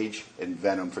and rage and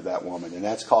venom for that woman. And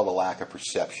that's called a lack of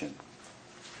perception.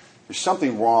 There's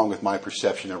something wrong with my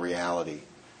perception of reality.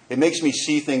 It makes me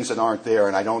see things that aren't there,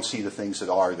 and I don't see the things that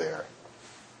are there.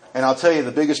 And I'll tell you,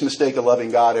 the biggest mistake a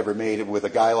loving God ever made with a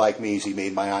guy like me is he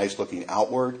made my eyes looking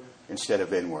outward instead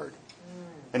of inward.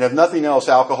 And if nothing else,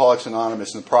 Alcoholics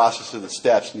Anonymous and the process of the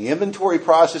steps, and the inventory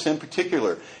process in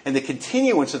particular, and the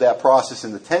continuance of that process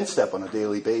in the 10-step on a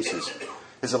daily basis,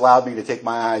 has allowed me to take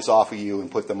my eyes off of you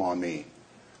and put them on me,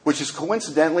 which is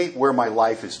coincidentally where my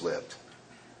life is lived.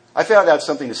 I found out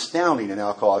something astounding in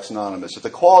Alcoholics Anonymous, that the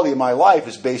quality of my life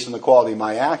is based on the quality of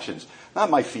my actions. Not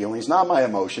my feelings, not my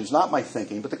emotions, not my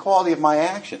thinking, but the quality of my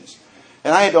actions.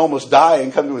 And I had to almost die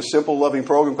and come to a simple, loving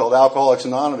program called Alcoholics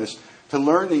Anonymous to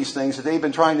learn these things that they've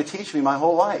been trying to teach me my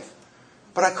whole life.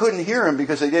 But I couldn't hear them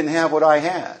because they didn't have what I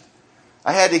had.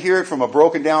 I had to hear it from a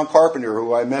broken down carpenter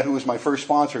who I met, who was my first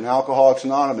sponsor in Alcoholics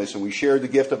Anonymous, and we shared the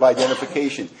gift of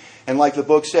identification. And like the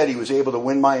book said, he was able to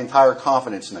win my entire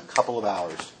confidence in a couple of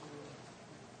hours.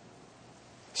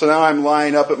 So now I'm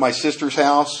lying up at my sister's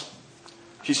house.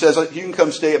 She says, you can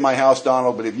come stay at my house,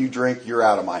 Donald, but if you drink, you're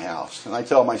out of my house. And I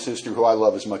tell my sister, who I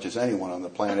love as much as anyone on the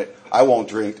planet, I won't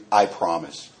drink, I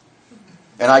promise.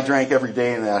 And I drank every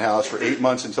day in that house for 8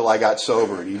 months until I got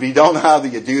sober. And if you don't know how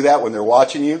you do that when they're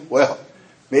watching you, well,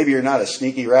 maybe you're not a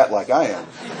sneaky rat like I am.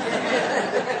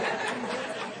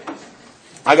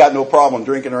 I got no problem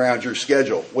drinking around your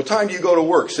schedule. What time do you go to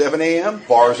work? 7 a.m.?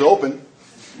 Bar's open.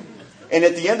 And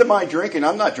at the end of my drinking,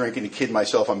 I'm not drinking to kid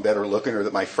myself I'm better looking or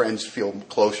that my friends feel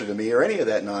closer to me or any of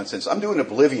that nonsense. I'm doing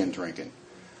oblivion drinking.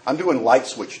 I'm doing light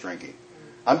switch drinking.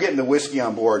 I'm getting the whiskey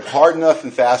on board hard enough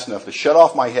and fast enough to shut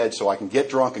off my head so I can get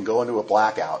drunk and go into a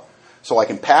blackout. So I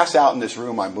can pass out in this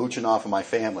room I'm mooching off of my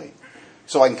family.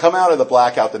 So I can come out of the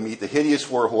blackout to meet the hideous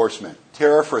 4 horsemen.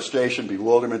 Terror, frustration,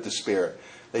 bewilderment, despair.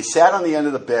 They sat on the end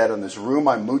of the bed in this room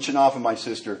I'm mooching off of my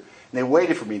sister. And they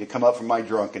waited for me to come up from my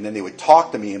drunk, and then they would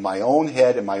talk to me in my own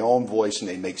head and my own voice, and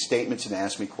they'd make statements and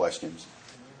ask me questions.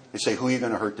 They'd say, who are you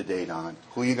going to hurt today, Don?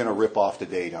 Who are you going to rip off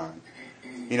today, Don?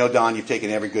 You know, Don, you've taken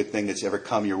every good thing that's ever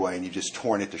come your way, and you've just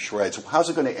torn it to shreds. How's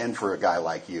it going to end for a guy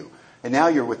like you? And now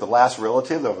you're with the last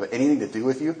relative of anything to do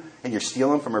with you, and you're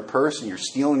stealing from her purse, and you're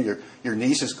stealing your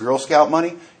niece's Girl Scout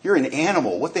money? You're an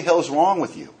animal. What the hell's wrong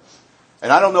with you?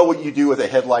 And I don't know what you do with a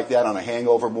head like that on a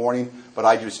hangover morning, but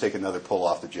I just take another pull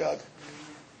off the jug.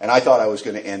 And I thought I was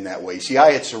going to end that way. See,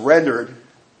 I had surrendered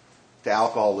to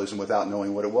alcoholism without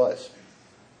knowing what it was.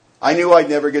 I knew I'd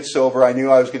never get sober. I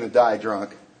knew I was going to die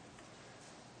drunk.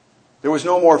 There was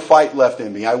no more fight left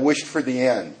in me. I wished for the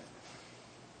end.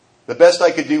 The best I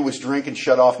could do was drink and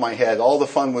shut off my head. All the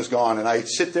fun was gone. And I'd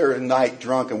sit there at night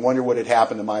drunk and wonder what had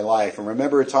happened to my life. And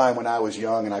remember a time when I was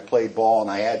young and I played ball and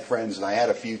I had friends and I had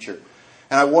a future.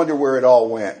 And I wonder where it all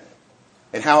went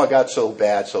and how it got so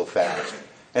bad so fast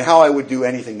and how I would do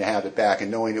anything to have it back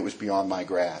and knowing it was beyond my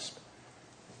grasp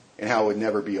and how it would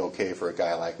never be okay for a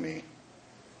guy like me.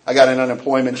 I got an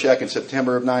unemployment check in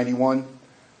September of 91.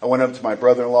 I went up to my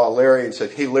brother-in-law, Larry, and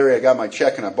said, hey, Larry, I got my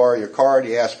check. Can I borrow your card?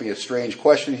 He asked me a strange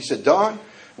question. He said, Don,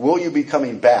 will you be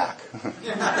coming back?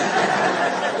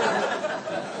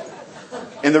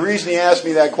 And the reason he asked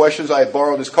me that question is I had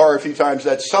borrowed his car a few times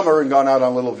that summer and gone out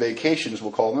on little vacations,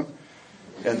 we'll call them.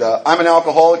 And I'm an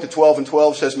alcoholic. The 12 and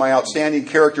 12 says my outstanding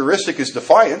characteristic is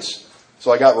defiance. So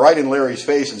I got right in Larry's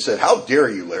face and said, how dare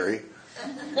you, Larry?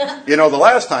 You know, the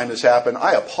last time this happened,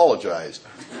 I apologized.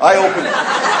 I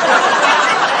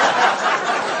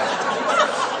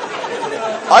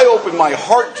opened my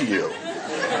heart to you.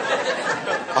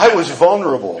 I was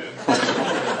vulnerable.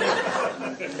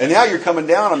 And now you're coming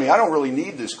down on me. I don't really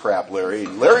need this crap, Larry.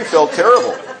 And Larry felt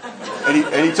terrible.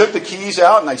 And he took the keys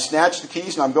out, and I snatched the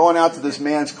keys, and I'm going out to this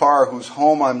man's car whose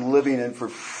home I'm living in for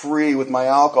free with my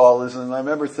alcoholism. And I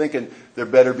remember thinking, there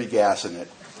better be gas in it.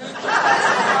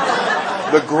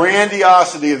 The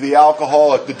grandiosity of the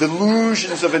alcoholic, the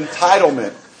delusions of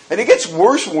entitlement. And it gets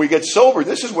worse when we get sober.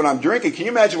 This is when I'm drinking. Can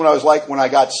you imagine what I was like when I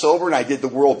got sober and I did the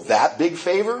world that big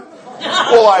favor?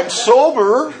 Well, I'm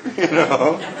sober, you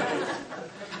know.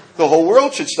 The whole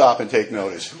world should stop and take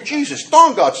notice. Jesus,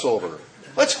 Don got sober.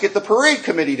 Let's get the parade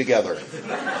committee together.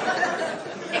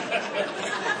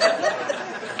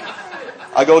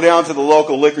 I go down to the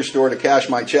local liquor store to cash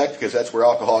my check because that's where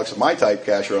alcoholics of my type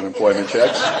cash their unemployment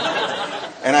checks.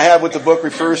 And I have what the book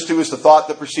refers to as the thought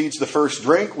that precedes the first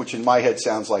drink, which in my head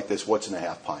sounds like this: what's in a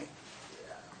half pint?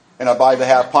 And I buy the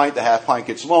half pint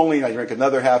gets lonely, and I drink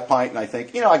another half pint, and I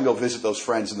think, I can go visit those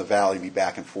friends in the valley and be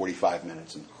back in 45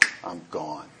 minutes, and I'm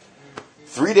gone.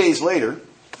 3 days later,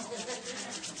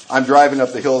 I'm driving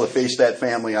up the hill to face that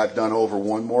family I've done over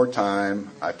one more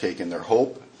time. I've taken their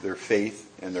hope, their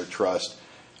faith, and their trust,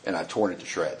 and I've torn it to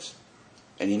shreds.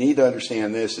 And you need to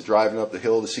understand this, that driving up the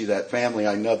hill to see that family,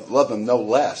 I love them no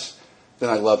less than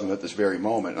I love them at this very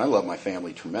moment. And I love my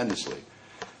family tremendously.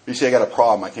 You say, I got a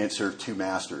problem. I can't serve two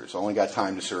masters. I only got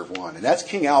time to serve one. And that's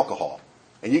King Alcohol.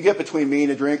 And you get between me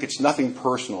and a drink, it's nothing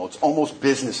personal. It's almost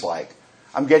businesslike.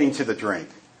 I'm getting to the drink.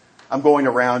 I'm going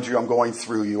around you. I'm going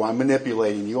through you. I'm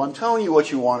manipulating you. I'm telling you what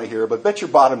you want to hear. But bet your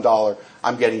bottom dollar,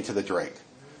 I'm getting to the drink.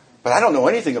 But I don't know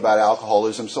anything about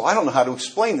alcoholism, so I don't know how to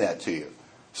explain that to you.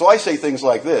 So I say things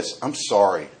like this. I'm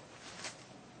sorry.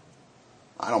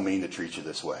 I don't mean to treat you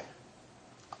this way.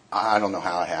 I don't know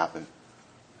how it happened.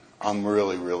 I'm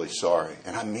really, really sorry.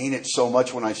 And I mean it so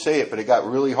much when I say it, but it got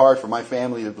really hard for my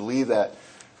family to believe that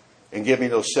and give me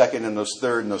those second and those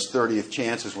third and those 30th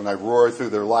chances when I roared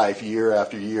through their life year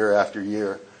after year after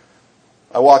year.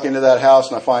 I walk into that house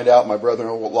and I find out my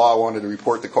brother-in-law wanted to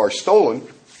report the car stolen,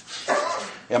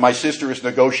 and my sister is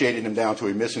negotiating him down to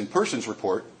a missing persons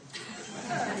report.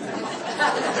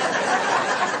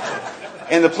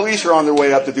 And the police are on their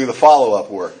way up to do the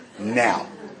follow-up work. Now,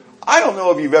 I don't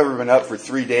know if you've ever been up for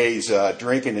 3 days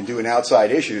drinking and doing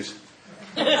outside issues.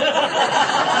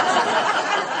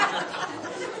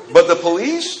 But the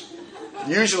police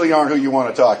usually aren't who you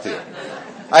want to talk to.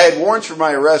 I had warrants for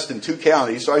my arrest in 2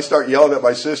 counties, so I start yelling at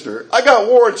my sister, I got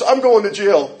warrants, I'm going to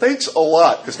jail. Thanks a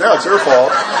lot, because now it's her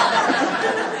fault.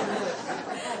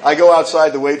 I go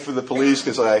outside to wait for the police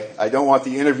because I don't want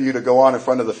the interview to go on in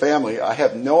front of the family. I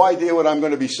have no idea what I'm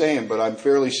going to be saying, but I'm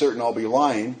fairly certain I'll be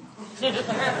lying.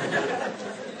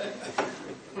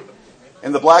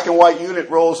 And the black and white unit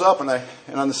rolls up, and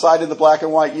on the side of the black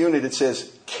and white unit it says,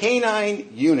 Canine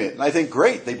Unit. And I think,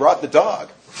 great, they brought the dog.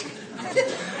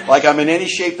 Like I'm in any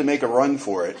shape to make a run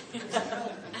for it.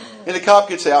 And the cop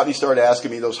gets out and he started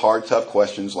asking me those hard, tough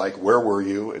questions like, where were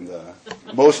you? And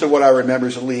most of what I remember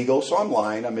is illegal, so I'm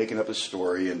lying. I'm making up a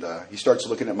story. And he starts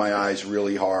looking at my eyes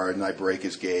really hard, and I break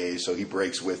his gaze, so he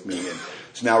breaks with me. And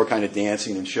so now we're kind of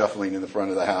dancing and shuffling in the front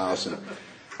of the house. And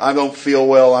I don't feel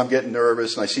well. I'm getting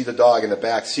nervous. And I see the dog in the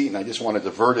back seat, and I just want to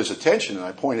divert his attention. And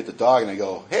I point at the dog, and I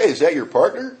go, hey, is that your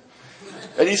partner?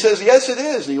 And he says, yes, it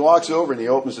is. And he walks over, and he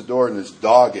opens the door, and this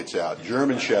dog gets out,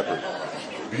 German Shepherd.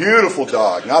 Beautiful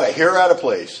dog, not a hair out of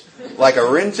place, like a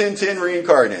Rin Tin Tin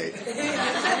reincarnate.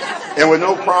 And with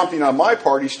no prompting on my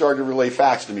part, he started to relay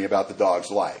facts to me about the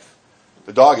dog's life.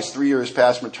 The dog is 3 years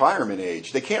past retirement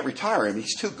age. They can't retire him.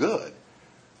 He's too good.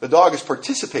 The dog has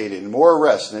participated in more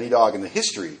arrests than any dog in the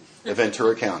history of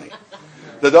Ventura County.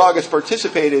 The dog has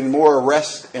participated in more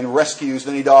arrests and rescues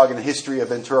than any dog in the history of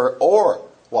Ventura or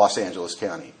Los Angeles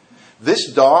County.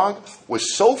 This dog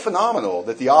was so phenomenal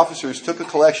that the officers took a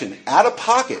collection out of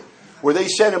pocket where they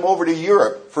sent him over to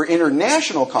Europe for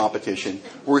international competition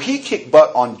where he kicked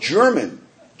butt on German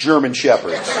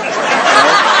Shepherds.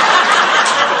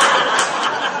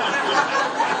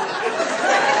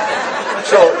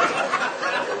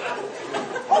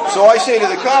 So I say to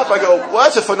the cop, I go, well,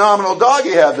 that's a phenomenal dog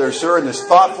you have there, sir. And this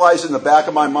thought flies in the back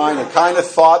of my mind, the kind of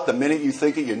thought, the minute you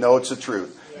think it, you know it's the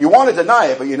truth. You want to deny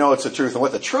it, but you know it's the truth. And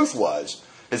what the truth was,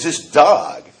 is this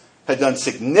dog had done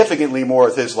significantly more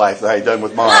with his life than I had done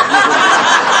with mine.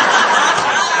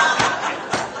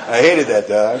 I hated that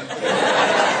dog.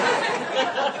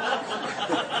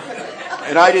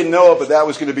 And I didn't know it, but that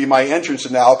was going to be my entrance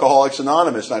into Alcoholics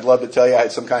Anonymous. And I'd love to tell you I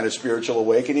had some kind of spiritual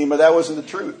awakening, but that wasn't the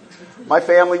truth. My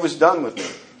family was done with me.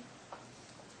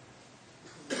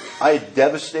 I had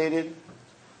devastated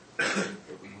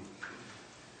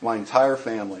my entire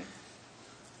family.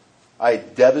 I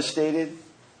had devastated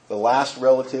the last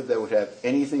relative that would have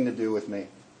anything to do with me.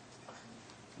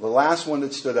 The last one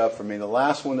that stood up for me. The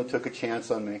last one that took a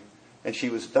chance on me. And she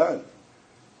was done.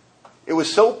 It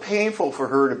was so painful for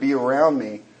her to be around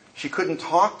me. She couldn't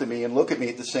talk to me and look at me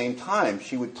at the same time.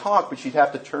 She would talk, but she'd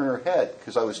have to turn her head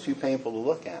because I was too painful to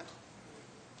look at.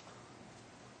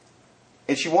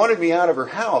 And she wanted me out of her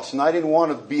house, and I didn't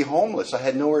want to be homeless. I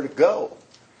had nowhere to go.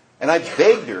 And I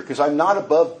begged her, because I'm not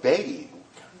above begging.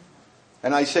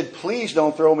 And I said, please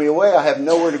don't throw me away. I have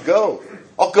nowhere to go.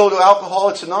 I'll go to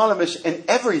Alcoholics Anonymous and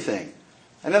everything.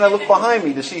 And then I looked behind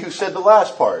me to see who said the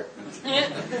last part.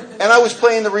 And I was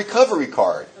playing the recovery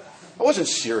card. I wasn't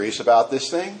serious about this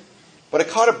thing, but I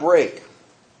caught a break.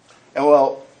 And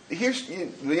well, here's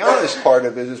the honest part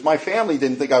of it is my family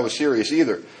didn't think I was serious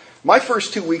either. My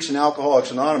first 2 weeks in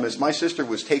Alcoholics Anonymous, my sister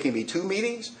was taking me to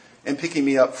meetings and picking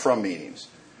me up from meetings.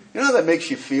 You know how that makes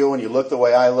you feel when you look the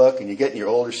way I look and you get in your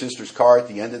older sister's car at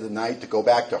the end of the night to go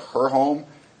back to her home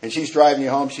and she's driving you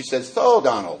home. She says, so,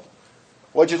 Donald,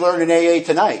 What'd you learn in AA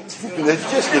tonight?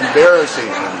 It's just embarrassing.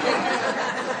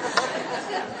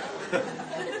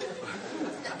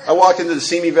 I walked into the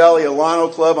Simi Valley Alano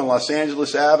Club on Los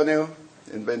Angeles Avenue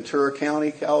in Ventura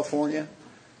County, California.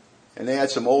 And they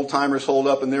had some old timers holed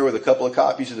up in there with a couple of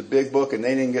copies of the Big Book, and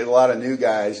they didn't get a lot of new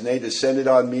guys, and they descended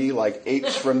on me like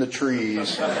apes from the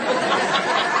trees.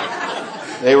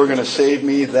 They were going to save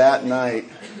me that night.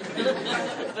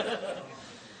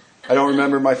 I don't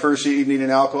remember my first evening in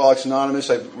Alcoholics Anonymous.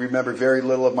 I remember very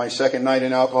little of my second night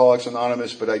in Alcoholics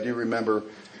Anonymous, but I do remember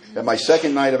at my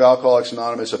second night of Alcoholics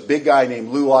Anonymous, a big guy named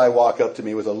Lou I walked up to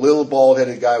me with a little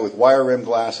bald-headed guy with wire-rimmed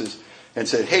glasses and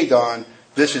said, "Hey, Don,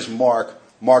 this is Mark.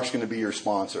 Mark's going to be your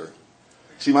sponsor."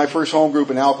 See, my first home group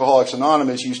in Alcoholics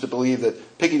Anonymous used to believe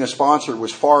that picking a sponsor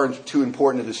was far too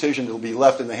important a decision to be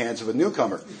left in the hands of a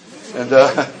newcomer. And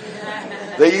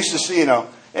they used to see, and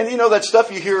that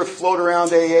stuff you hear float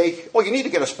around AA, oh, you need to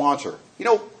get a sponsor.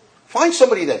 Find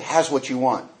somebody that has what you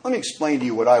want. Let me explain to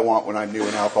you what I want when I'm new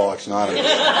in Alcoholics Anonymous.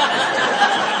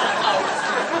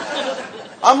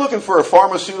 I'm looking for a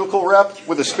pharmaceutical rep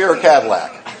with a spare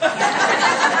Cadillac.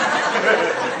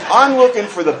 I'm looking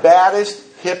for the baddest,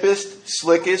 hippest,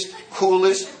 slickest,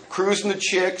 coolest, cruising the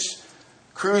chicks,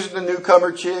 cruising the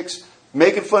newcomer chicks,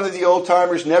 making fun of the old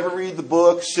timers, never read the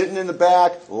book, sitting in the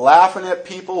back, laughing at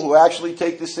people who actually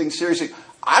take this thing seriously.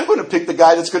 I'm going to pick the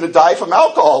guy that's going to die from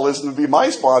alcoholism to be my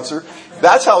sponsor.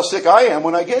 That's how sick I am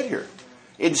when I get here.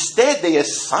 Instead, they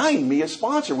assigned me a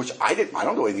sponsor, which I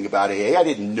don't know anything about AA. I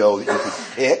didn't know that you could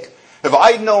pick. If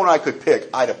I'd known I could pick,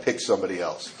 I'd have picked somebody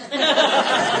else.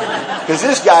 Because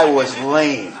this guy was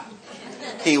lame.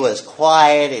 He was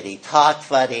quiet, and he talked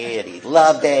funny, and he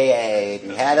loved AA,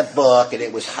 and he had a book, and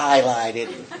it was highlighted.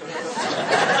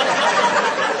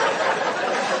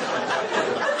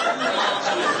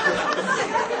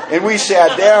 And we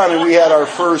sat down, and we had our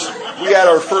first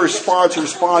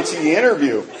sponsor-sponsee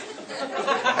interview.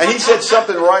 And he said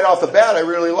something right off the bat I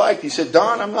really liked. He said,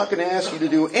 "Don, I'm not going to ask you to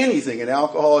do anything in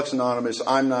Alcoholics Anonymous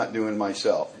I'm not doing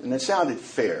myself." And it sounded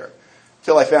fair.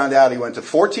 Until I found out he went to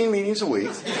 14 meetings a week.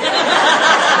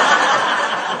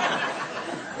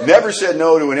 Never said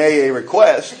no to an AA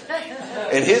request.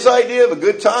 And his idea of a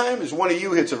good time is one of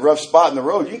you hits a rough spot in the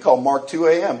road, you can call Mark 2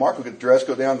 a.m. Mark will get dressed,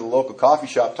 go down to the local coffee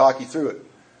shop, talk you through it.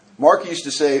 Mark used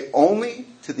to say, only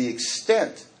to the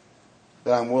extent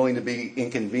that I'm willing to be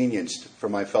inconvenienced for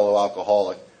my fellow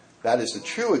alcoholic, that is the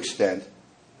true extent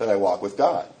that I walk with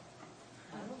God.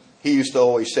 He used to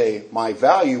always say, my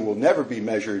value will never be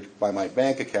measured by my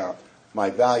bank account. My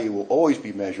value will always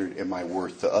be measured in my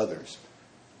worth to others.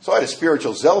 So I had a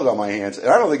spiritual zealot on my hands, and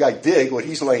I don't think I dig what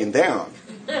he's laying down.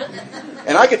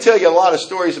 And I could tell you a lot of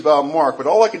stories about Mark, but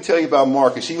all I can tell you about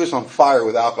Mark is he was on fire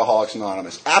with Alcoholics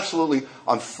Anonymous. Absolutely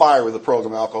on fire with the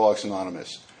program Alcoholics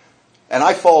Anonymous. And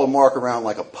I followed Mark around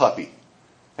like a puppy.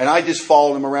 And I just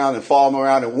followed him around.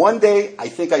 And one day, I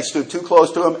think I stood too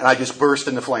close to him, and I just burst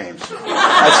into flames. That's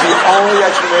the only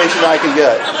explanation I can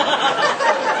get.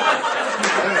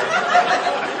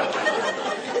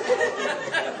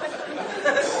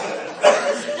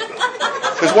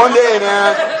 Because one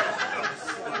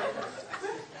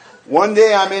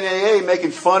day I'm in AA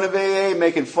making fun of AA,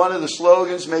 making fun of the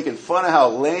slogans, making fun of how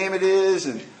lame it is.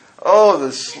 And,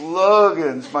 the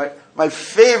slogans. My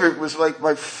favorite was like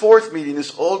my fourth meeting.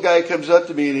 This old guy comes up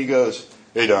to me and he goes,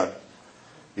 "Hey, Don,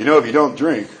 if you don't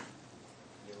drink,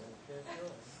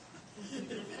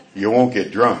 you won't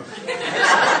get drunk." And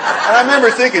I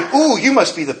remember thinking, ooh, you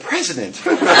must be the president.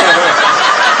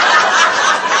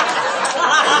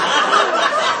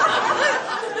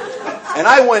 And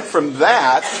I went from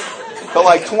that to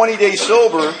like 20 days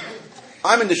sober.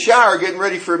 I'm in the shower getting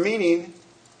ready for a meeting,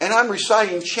 and I'm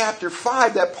reciting chapter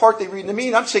 5, that part they read in the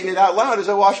meeting. I'm singing it out loud as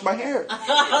I wash my hair.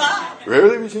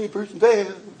 Rarely we see a person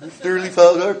fail, thoroughly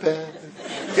follows our path.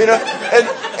 And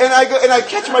I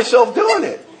catch myself doing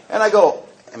it. And I go,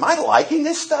 am I liking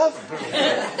this stuff?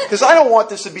 Because I don't want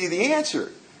this to be the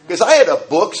answer. Because I had a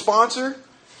book sponsor,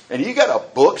 and you got a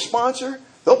book sponsor,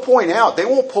 they'll point out, they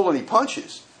won't pull any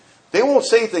punches. They won't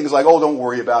say things like, "Oh, don't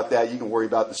worry about that. You can worry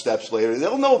about the steps later."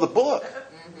 They'll know the book.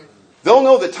 They'll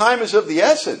know that time is of the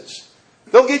essence.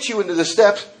 They'll get you into the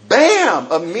steps, bam,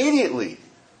 immediately.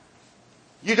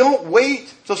 You don't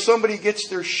wait till somebody gets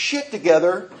their shit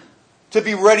together to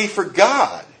be ready for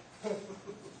God.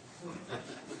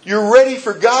 You're ready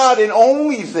for God, and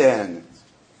only then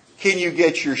can you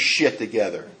get your shit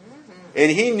together.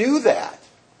 And he knew that.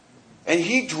 And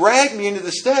he dragged me into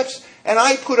the steps, and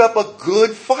I put up a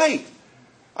good fight.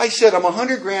 I said, I'm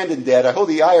 $100,000 in debt. I owe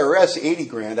the IRS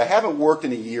 $80,000. I haven't worked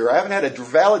in a year. I haven't had a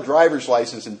valid driver's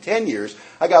license in 10 years.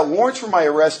 I got warrants for my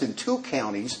arrest in 2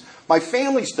 counties. My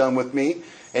family's done with me.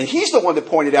 And he's the one that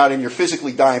pointed out, and you're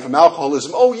physically dying from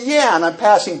alcoholism. Oh, yeah, and I'm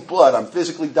passing blood. I'm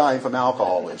physically dying from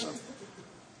alcoholism.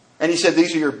 And he said,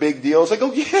 these are your big deals? I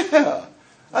go, yeah,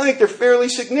 I think they're fairly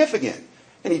significant.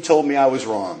 And he told me I was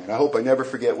wrong. And I hope I never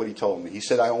forget what he told me. He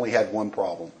said I only had one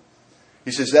problem.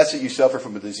 He says, that's that you suffer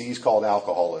from a disease called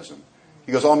alcoholism.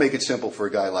 He goes, I'll make it simple for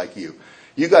a guy like you.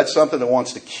 You got something that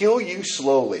wants to kill you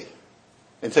slowly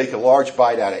and take a large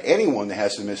bite out of anyone that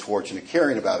has the misfortune of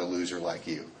caring about a loser like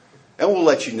you. And we'll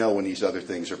let you know when these other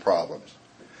things are problems.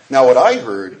 Now, what I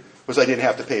heard was I didn't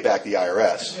have to pay back the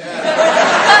IRS.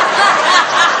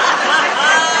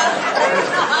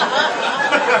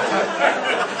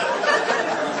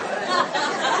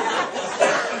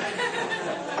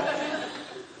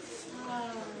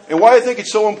 And why I think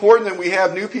it's so important that we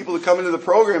have new people that come into the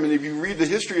program, and if you read the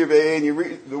history of AA and you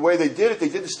read the way they did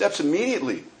the steps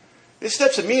immediately. The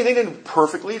steps immediately, they did them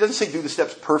perfectly. It doesn't say do the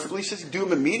steps perfectly. It says do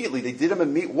them immediately. They did them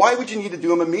immediately. Why would you need to do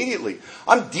them immediately?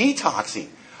 I'm detoxing.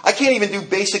 I can't even do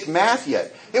basic math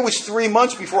yet. It was 3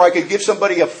 months before I could give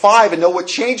somebody a 5 and know what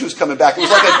change was coming back. It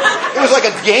was like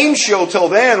a game show till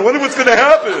then. I wonder what's going to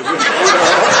happen.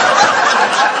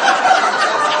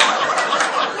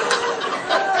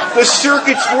 The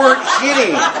circuits weren't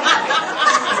hitting.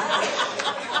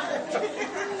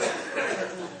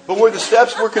 But where the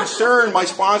steps were concerned, my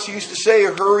sponsor used to say,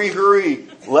 hurry, hurry,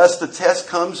 lest the test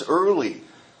comes early.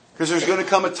 Because there's going to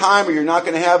come a time where you're not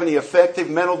going to have any effective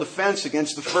mental defense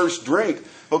against the first drink.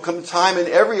 There'll come a time in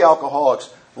every alcoholic's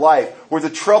life where the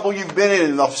trouble you've been in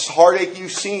and the heartache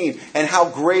you've seen and how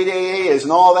great AA is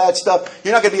and all that stuff,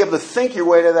 you're not going to be able to think your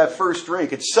way to that first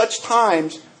drink. At such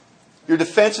times, your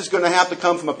defense is going to have to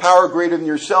come from a power greater than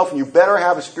yourself, and you better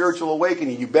have a spiritual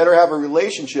awakening. You better have a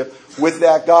relationship with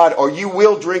that God, or you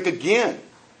will drink again.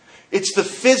 It's the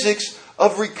physics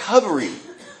of recovery.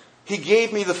 He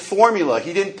gave me the formula.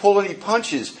 He didn't pull any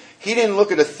punches. He didn't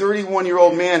look at a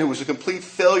 31-year-old man who was a complete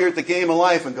failure at the game of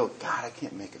life and go, God, I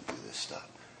can't make him do this stuff.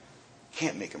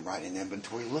 Can't make him write an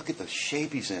inventory. Look at the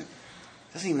shape he's in.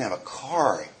 Doesn't even have a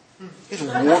car. He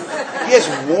has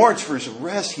warrants for his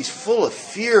arrest. He's full of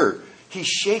fear. He's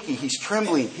shaky. He's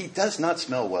trembling. He does not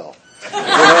smell well. You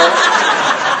know?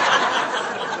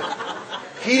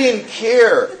 He didn't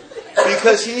care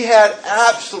because he had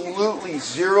absolutely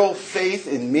zero faith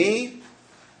in me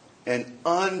and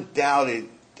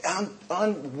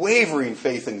unwavering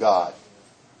faith in God.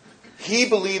 He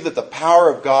believed that the power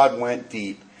of God went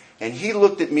deep. And he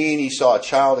looked at me and he saw a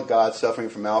child of God suffering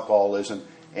from alcoholism,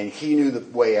 and he knew the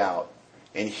way out.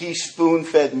 And he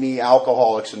spoon-fed me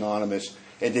Alcoholics Anonymous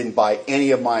and didn't buy any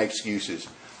of my excuses.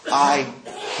 I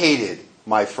hated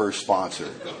my first sponsor.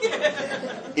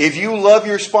 If you love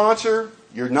your sponsor,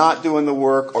 you're not doing the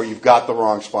work, or you've got the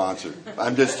wrong sponsor.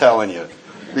 I'm just telling you.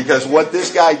 Because what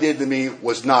this guy did to me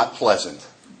was not pleasant.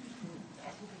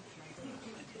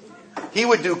 He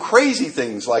would do crazy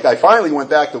things, like I finally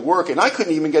went back to work and I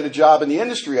couldn't even get a job in the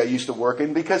industry I used to work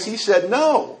in because he said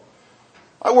no.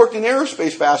 I worked in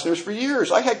aerospace fasteners for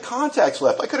years. I had contacts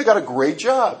left. I could have got a great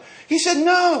job. He said,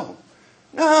 no,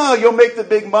 you'll make the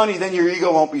big money, then your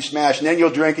ego won't be smashed, and then you'll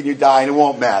drink and you die and it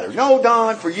won't matter. No,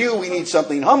 Don, for you, we need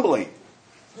something humbling.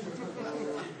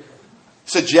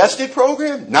 Suggested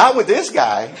program? Not with this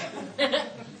guy.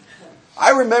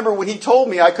 I remember when he told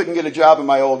me I couldn't get a job in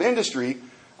my old industry,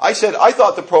 I said, I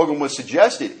thought the program was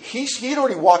suggested. He had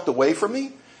already walked away from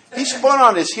me. He spun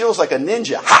on his heels like a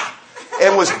ninja. Ha!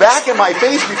 And was back in my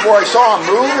face before I saw him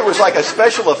move. It was like a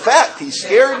special effect. He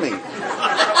scared me.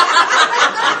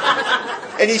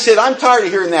 And he said, I'm tired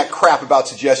of hearing that crap about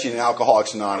suggestion in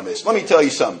Alcoholics Anonymous. Let me tell you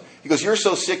something. He goes, you're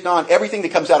so sick, Don, everything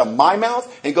that comes out of my mouth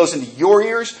and goes into your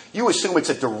ears, you assume it's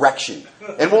a direction.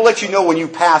 And we'll let you know when you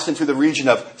pass into the region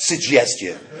of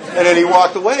suggestion. And then he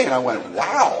walked away, and I went,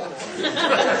 wow.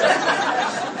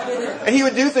 And he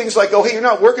would do things like, oh, hey, you're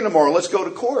not working tomorrow, let's go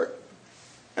to court.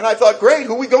 And I thought, great,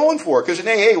 who are we going for? Because in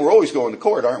AA, we're always going to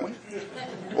court, aren't we?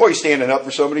 We're always standing up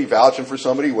for somebody, vouching for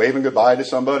somebody, waving goodbye to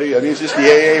somebody. I mean, it's just the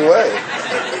AA way.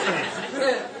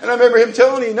 And I remember him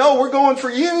telling me, no, we're going for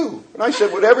you. And I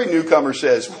said what every newcomer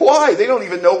says. Why? They don't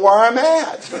even know where I'm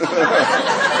at.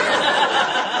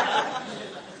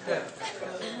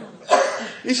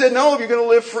 He said, no, if you're going to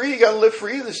live free, you got to live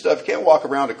free of this stuff. You can't walk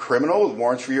around a criminal with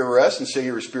warrants for your arrest and say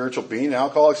you're a spiritual being in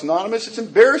Alcoholics Anonymous. It's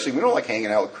embarrassing. We don't like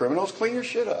hanging out with criminals. Clean your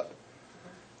shit up.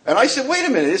 And I said, wait a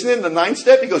minute, isn't it in the 9th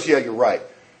step? He goes, yeah, you're right.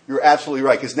 You're absolutely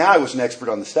right. Because now I was an expert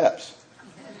on the steps.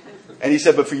 And he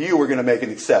said, but for you, we're going to make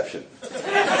an exception. And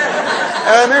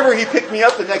I remember he picked me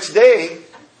up the next day,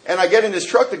 and I get in his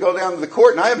truck to go down to the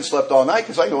court, and I haven't slept all night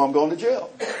because I know I'm going to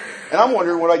jail. And I'm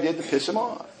wondering what I did to piss him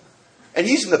off. And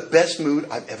he's in the best mood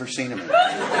I've ever seen him in.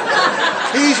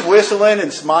 He's whistling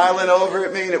and smiling over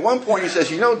at me. And at one point he says,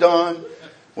 you know, Don,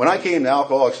 when I came to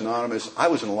Alcoholics Anonymous, I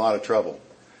was in a lot of trouble.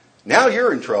 Now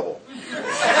you're in trouble.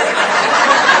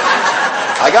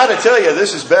 I got to tell you,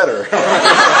 this is better.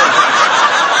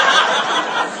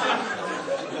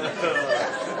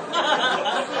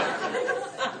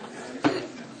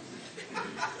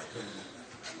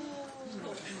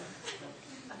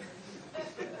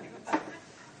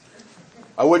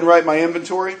 I wouldn't write my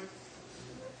inventory.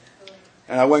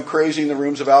 And I went crazy in the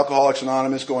rooms of Alcoholics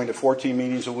Anonymous, going to 14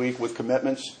 meetings a week with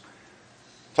commitments,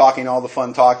 talking all the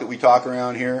fun talk that we talk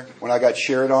around here. When I got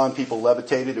shared on, people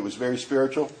levitated. It was very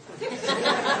spiritual.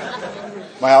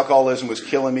 My alcoholism was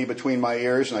killing me between my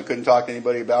ears, and I couldn't talk to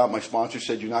anybody about it. My sponsor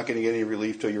said, you're not going to get any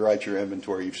relief till you write your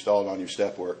inventory. You've stalled on your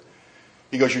step work.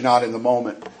 He goes, you're not in the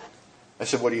moment. I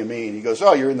said, what do you mean? He goes,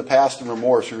 oh, you're in the past and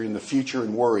remorse. You're in the future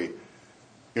and worry.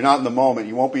 You're not in the moment.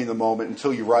 You won't be in the moment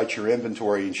until you write your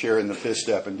inventory and share in the fifth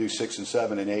step and do 6 and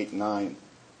 7 and 8 and 9.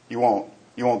 You won't.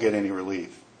 You won't get any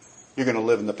relief. You're going to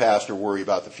live in the past or worry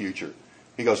about the future.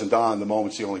 He goes, and Don, the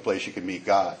moment's the only place you can meet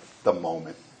God. The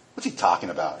moment. What's he talking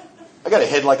about? I got a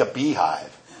head like a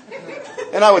beehive.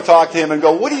 And I would talk to him and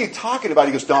go, what are you talking about?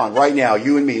 He goes, Don, right now,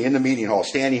 you and me in the meeting hall,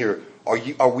 standing here,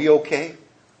 are we okay?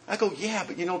 I go, yeah,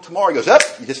 but tomorrow. He goes, up,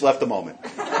 you just left the moment.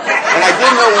 And I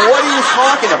didn't know what he was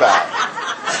talking about.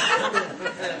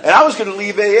 And I was going to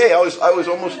leave AA. I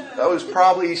was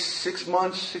probably 6, 7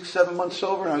 months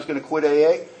sober, and I was going to quit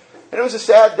AA. And it was a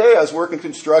sad day. I was working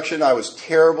construction. I was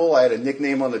terrible. I had a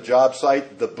nickname on the job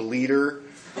site, the Bleeder.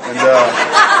 And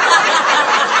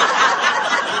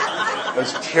I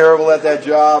was terrible at that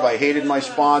job. I hated my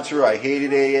sponsor. I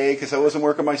hated AA because I wasn't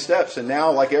working my steps. And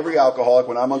now, like every alcoholic,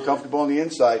 when I'm uncomfortable on the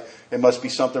inside, it must be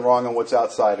something wrong on what's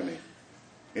outside of me.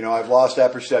 I've lost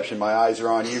that perception. My eyes are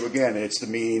on you again. It's the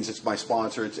meetings. It's my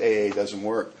sponsor. It's AA. It doesn't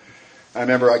work. I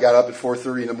remember I got up at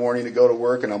 4:30 in the morning to go to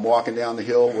work, and I'm walking down the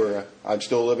hill where I'm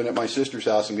still living at my sister's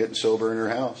house and getting sober in her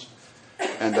house.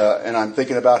 And I'm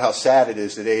thinking about how sad it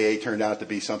is that AA turned out to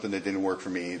be something that didn't work for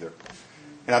me either.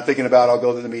 And I'm thinking about I'll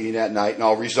go to the meeting that night and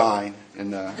I'll resign.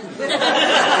 And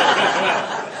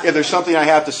if there's something I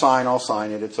have to sign, I'll sign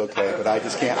it. It's okay. But I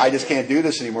just can't do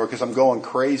this anymore because I'm going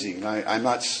crazy. And I'm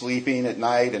not sleeping at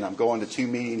night, and I'm going to 2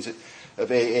 meetings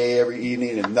of AA every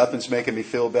evening, and nothing's making me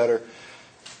feel better.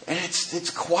 And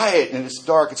it's quiet and it's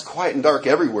dark. It's quiet and dark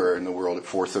everywhere in the world at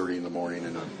 4:30 in the morning.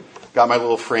 And I've got my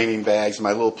little framing bags,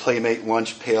 my little Playmate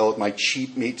lunch pail with my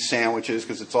cheap meat sandwiches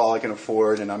because it's all I can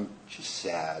afford. And I'm just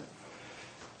sad.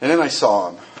 And then I saw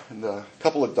him, and a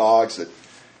couple of dogs that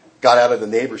got out of the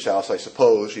neighbor's house, I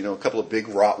suppose. A couple of big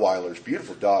Rottweilers,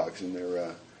 beautiful dogs, and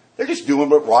they're just doing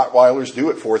what Rottweilers do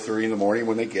at 4:30 in the morning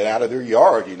when they get out of their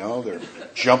yard. They're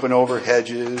jumping over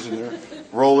hedges and they're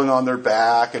rolling on their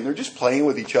back and they're just playing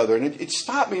with each other. And it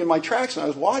stopped me in my tracks, and I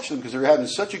was watching them because they were having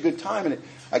such a good time. And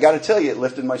I got to tell you, it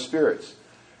lifted my spirits.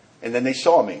 And then they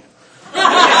saw me,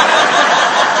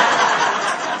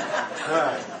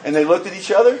 and they looked at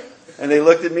each other. And they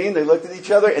looked at me, and they looked at each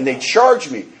other, and they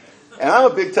charged me. And I'm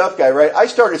a big tough guy, right? I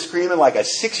started screaming like a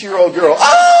 6-year-old girl.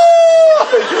 Ah!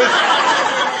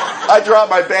 I dropped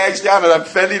my bags down, and I'm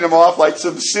fending them off like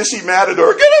some sissy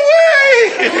matador. Get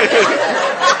away!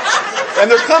 And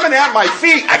they're coming at my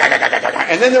feet.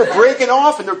 And then they're breaking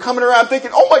off, and they're coming around thinking,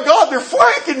 oh, my God, they're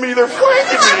flanking me. They're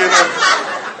flanking me.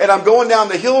 And I'm going down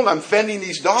the hill, and I'm fending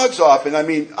these dogs off. And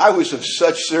I was of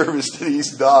such service to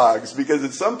these dogs because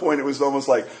at some point it was almost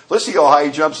like, let's see how high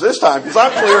he jumps this time because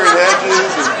I'm clearing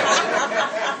edges.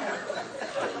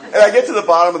 And I get to the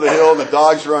bottom of the hill, and the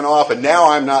dogs run off, and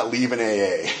now I'm not leaving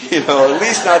AA. At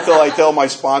least not till I tell my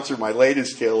sponsor my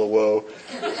latest tale of woe.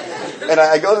 And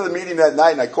I go to the meeting that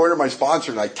night, and I corner my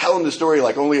sponsor, and I tell him the story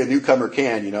like only a newcomer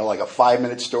can, like a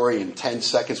 5-minute story in 10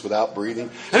 seconds without breathing.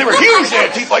 And they were huge, they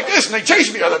had teeth like this, and they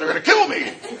chased me. I thought they were going to kill me.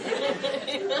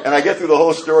 And I get through the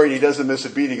whole story, and he doesn't miss a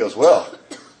beat. He goes, well,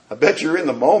 I bet you're in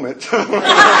the moment.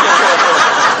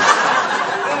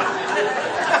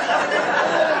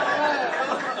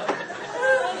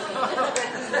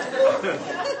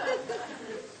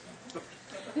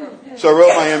 So I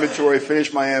wrote my inventory,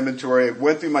 finished my inventory,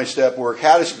 went through my step work,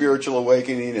 had a spiritual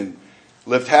awakening, and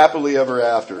lived happily ever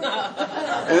after. And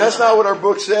that's not what our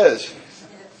book says.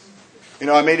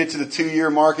 I made it to the 2-year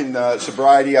mark in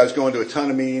sobriety. I was going to a ton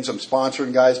of meetings. I'm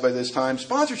sponsoring guys by this time.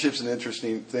 Sponsorship's an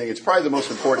interesting thing. It's probably the most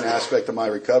important aspect of my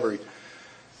recovery.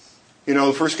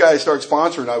 The first guy I started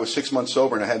sponsoring, I was 6 months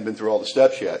sober and I hadn't been through all the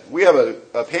steps yet. We have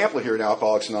a pamphlet here in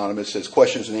Alcoholics Anonymous that says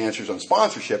questions and answers on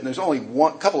sponsorship, and there's only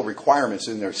one couple of requirements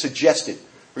in there, suggested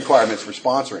requirements for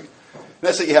sponsoring. And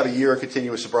that's that you have a year of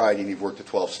continuous sobriety and you've worked the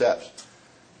 12 steps.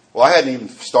 Well, I hadn't even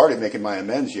started making my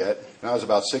amends yet, and I was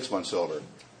about 6 months sober.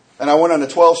 And I went on a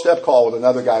 12-step call with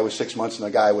another guy with 6 months and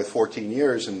a guy with 14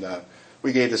 years, and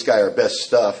we gave this guy our best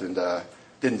stuff, and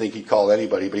didn't think he'd call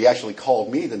anybody, but he actually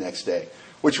called me the next day,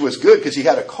 which was good because he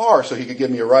had a car so he could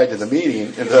give me a ride to the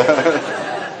meeting. And,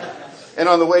 and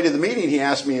on the way to the meeting, he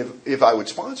asked me if I would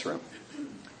sponsor him.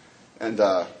 And,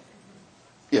 I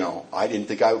didn't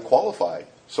think I would qualify.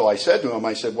 So I said to him,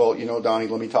 I said, well, Donnie,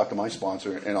 let me talk to my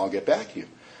sponsor, and I'll get back to you.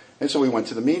 And so we went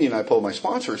to the meeting, and I pulled my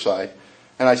sponsor aside,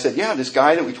 and I said, yeah, this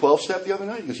guy that we 12-stepped the other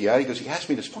night, he goes, yeah. He goes, he asked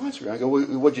me to sponsor him. I go,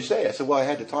 what'd you say? I said, well, I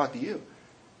had to talk to you.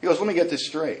 He goes, let me get this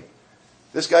straight.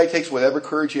 This guy takes whatever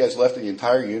courage he has left in the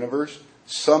entire universe,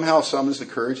 somehow summons the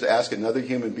courage to ask another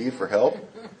human being for help,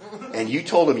 and you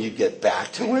told him you'd get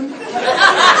back to him?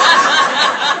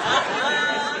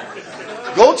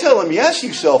 Go tell him yes,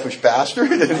 you selfish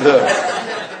bastard. And,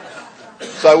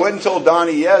 so I went and told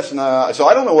Donnie yes, and so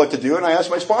I don't know what to do, and I asked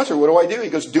my sponsor, what do I do? He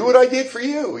goes, do what I did for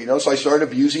you. So I started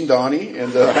abusing Donnie,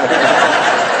 and it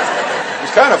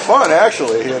was kind of fun,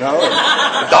 actually, And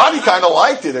Donnie kind of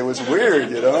liked it. It was weird,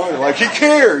 like he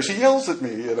cares. He yells at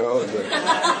me,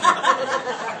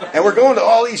 And we're going to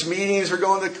all these meetings. We're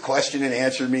going to question and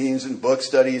answer meetings and book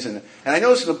studies, and I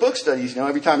noticed in the book studies,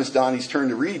 every time it's Donnie's turn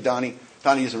to read, Donnie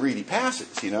doesn't read, he passes,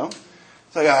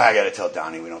 It's like, I got to tell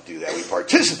Donnie we don't do that. We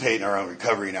participate in our own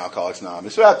recovery in Alcoholics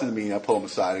Anonymous. So after the meeting, I pull him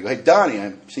aside and I go, hey, Donnie,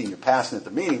 I'm seeing you're passing at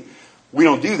the meeting. We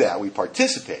don't do that. We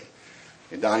participate.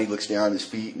 And Donnie looks down at his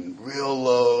feet and real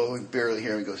low and barely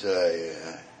hear him. He goes,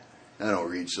 yeah, I don't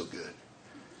read so good.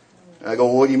 And I go,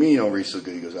 well, what do you mean you don't read so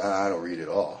good? He goes, I don't read at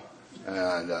all.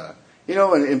 And,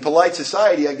 in polite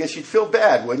society, I guess you'd feel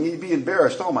bad, wouldn't you? You'd be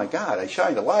embarrassed. Oh, my God, I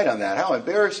shined a light on that. How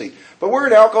embarrassing. But we're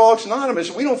at Alcoholics Anonymous,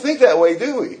 and we don't think that way,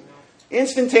 do we?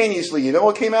 Instantaneously, you know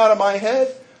what came out of my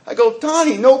head? I go,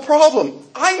 Donnie, no problem.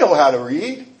 I know how to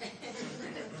read.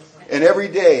 And every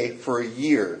day for a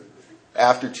year,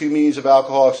 after 2 meetings of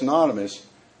Alcoholics Anonymous,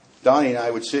 Donnie and I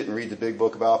would sit and read the big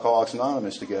book of Alcoholics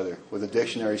Anonymous together with a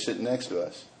dictionary sitting next to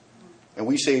us. And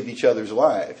we saved each other's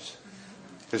lives.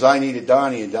 Because I needed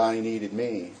Donnie and Donnie needed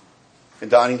me.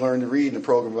 And Donnie learned to read in the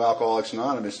program of Alcoholics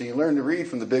Anonymous. And he learned to read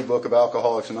from the big book of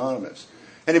Alcoholics Anonymous.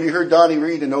 And if you heard Donnie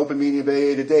read an open meeting of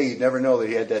AA today, you'd never know that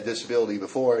he had that disability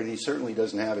before, and he certainly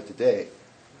doesn't have it today.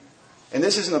 And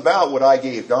this isn't about what I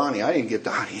gave Donnie. I didn't give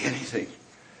Donnie anything.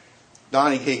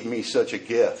 Donnie gave me such a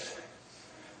gift.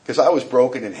 Because I was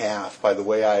broken in half by the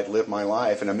way I had lived my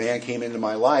life, and a man came into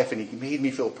my life, and he made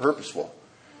me feel purposeful.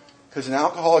 Because in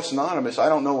Alcoholics Anonymous, I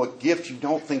don't know what gift you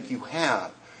don't think you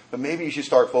have, but maybe you should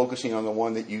start focusing on the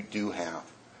one that you do have.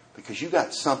 Because you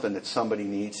got something that somebody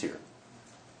needs here.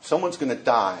 Someone's going to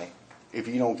die if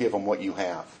you don't give them what you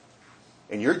have.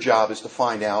 And your job is to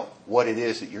find out what it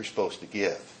is that you're supposed to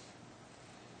give.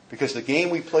 Because the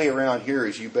game we play around here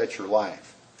is you bet your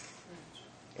life.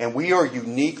 And we are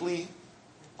uniquely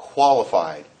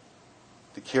qualified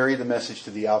to carry the message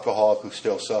to the alcoholic who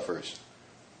still suffers.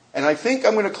 And I think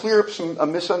I'm going to clear up a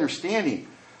misunderstanding.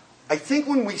 I think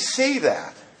when we say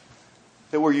that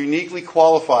we're uniquely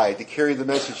qualified to carry the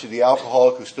message to the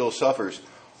alcoholic who still suffers,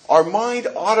 our mind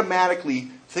automatically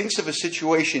thinks of a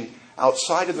situation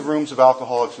outside of the rooms of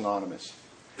Alcoholics Anonymous.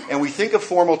 And we think of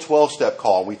formal 12-step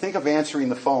call. We think of answering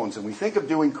the phones. And we think of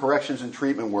doing corrections and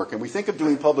treatment work. And we think of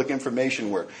doing public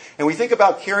information work. And we think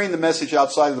about carrying the message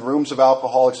outside of the rooms of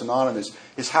Alcoholics Anonymous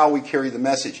is how we carry the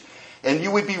message. And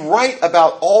you would be right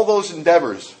about all those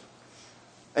endeavors.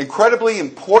 Incredibly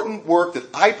important work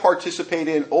that I participate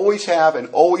in, always have and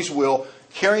always will,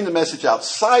 carrying the message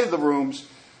outside of the rooms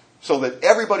so that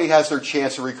everybody has their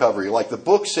chance of recovery. Like the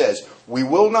book says, we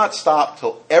will not stop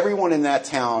till everyone in that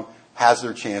town has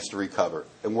their chance to recover.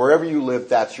 And wherever you live,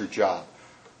 that's your job.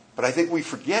 But I think we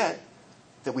forget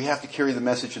that we have to carry the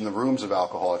message in the rooms of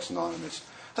Alcoholics Anonymous.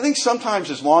 I think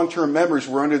sometimes as long-term members,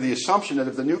 we're under the assumption that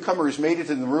if the newcomer has made it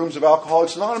in the rooms of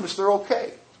Alcoholics Anonymous, they're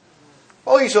okay.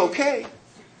 Oh, he's okay.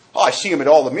 Oh, I see him at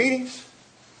all the meetings.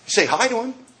 You say hi to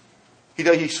him.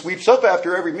 He sweeps up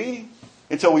after every meeting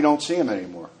until we don't see him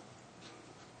anymore.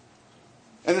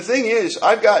 And the thing is,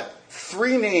 I've got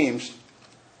 3 names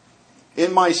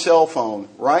in my cell phone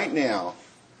right now,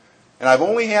 and I've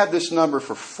only had this number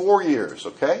for 4 years,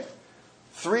 okay?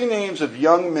 3 names of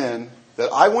young men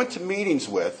that I went to meetings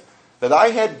with, that I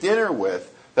had dinner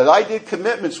with, that I did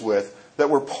commitments with, that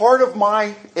were part of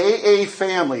my AA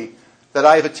family, that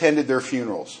I have attended their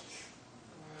funerals.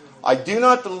 I do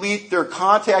not delete their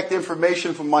contact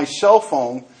information from my cell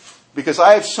phone because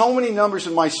I have so many numbers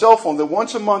in my cell phone that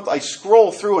once a month I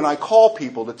scroll through and I call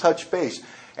people to touch base.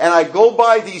 And I go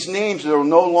by these names that are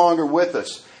no longer with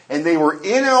us. And they were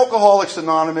in Alcoholics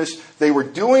Anonymous. They were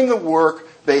doing the work.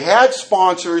 They had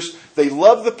sponsors, they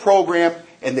loved the program,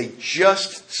 and they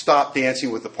just stopped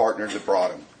dancing with the partner that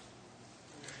brought them.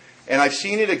 And I've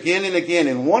seen it again and again.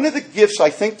 And one of the gifts I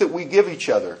think that we give each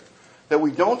other, that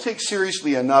we don't take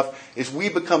seriously enough, is we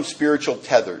become spiritual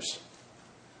tethers.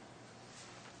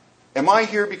 Am I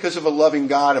here because of a loving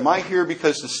God? Am I here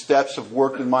because the steps have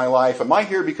worked in my life? Am I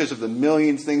here because of the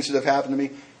million things that have happened to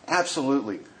me?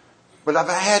 Absolutely. But if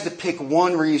I had to pick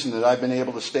one reason that I've been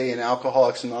able to stay in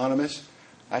Alcoholics Anonymous,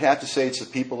 I'd have to say it's the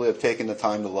people that have taken the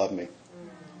time to love me.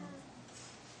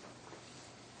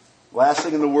 Last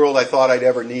thing in the world I thought I'd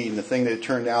ever need, and the thing that it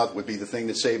turned out would be the thing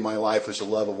that saved my life, was the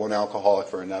love of one alcoholic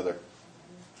for another.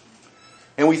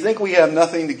 And we think we have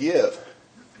nothing to give.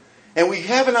 And we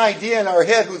have an idea in our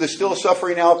head who the still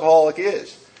suffering alcoholic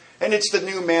is. And it's the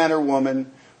new man or woman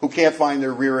who can't find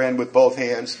their rear end with both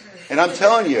hands. And I'm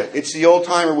telling you, it's the old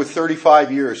timer with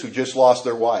 35 years who just lost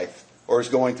their wife or is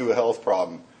going through a health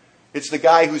problem. It's the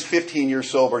guy who's 15 years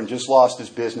sober and just lost his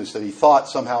business that he thought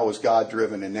somehow was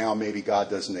God-driven, and now maybe God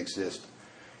doesn't exist.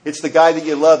 It's the guy that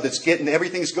you love that's getting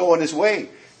everything's going his way.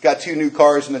 Got 2 new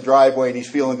cars in the driveway and he's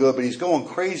feeling good, but he's going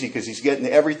crazy because he's getting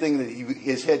everything that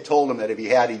his head told him that if he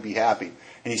had, he'd be happy.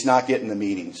 And he's not getting the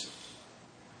meetings.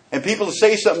 And people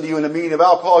say something to you in a meeting of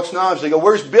Alcoholics Anonymous, they go,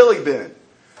 "Where's Billy been?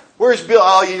 Where's Bill?"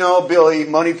 "Oh, you know, Billy,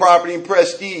 money, property, and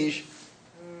prestige."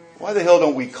 Why the hell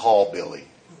don't we call Billy?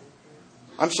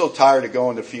 I'm so tired of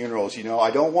going to funerals,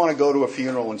 I don't want to go to a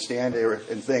funeral and stand there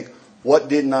and think, what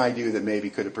didn't I do that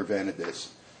maybe could have prevented this?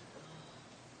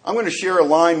 I'm going to share a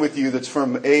line with you that's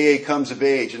from AA Comes of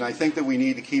Age, and I think that we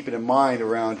need to keep it in mind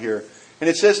around here. And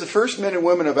it says the first men and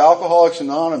women of Alcoholics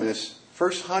Anonymous,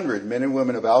 first 100 men and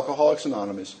women of Alcoholics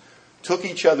Anonymous, took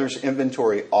each other's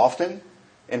inventory often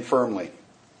and firmly.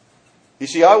 You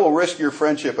see, I will risk your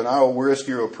friendship and I will risk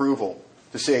your approval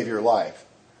to save your life.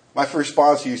 My first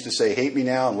sponsor used to say, "Hate me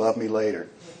now and love me later."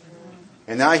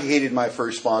 And I hated my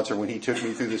first sponsor when he took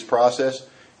me through this process.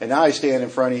 And now I stand in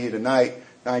front of you tonight,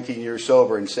 19 years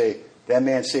sober, and say, that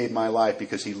man saved my life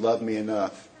because he loved me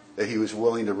enough that he was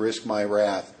willing to risk my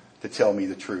wrath to tell me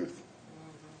the truth.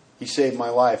 He saved my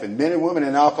life. And men and women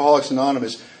in Alcoholics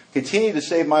Anonymous continue to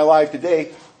save my life today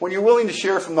when you're willing to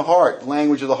share from the heart, the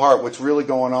language of the heart, what's really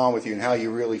going on with you and how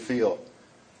you really feel.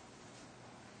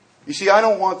 You see, I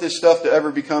don't want this stuff to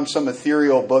ever become some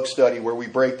ethereal book study where we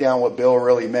break down what Bill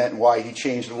really meant and why he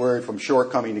changed the word from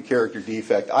shortcoming to character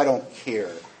defect. I don't care.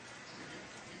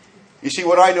 You see,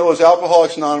 what I know is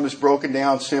Alcoholics Anonymous broken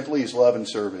down simply is love and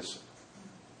service.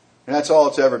 And that's all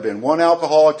it's ever been. One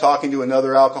alcoholic talking to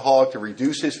another alcoholic to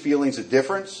reduce his feelings of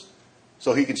difference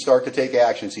so he can start to take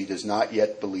actions he does not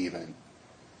yet believe in.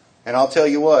 And I'll tell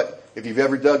you what, if you've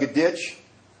ever dug a ditch,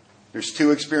 there's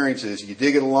 2 experiences. You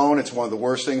dig it alone, it's one of the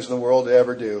worst things in the world to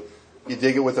ever do. You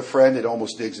dig it with a friend, it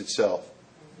almost digs itself.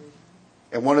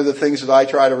 And one of the things that I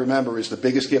try to remember is the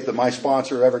biggest gift that my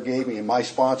sponsor ever gave me, and my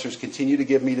sponsors continue to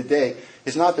give me today,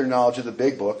 is not their knowledge of the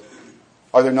big book,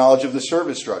 or their knowledge of the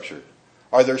service structure,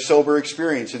 or their sober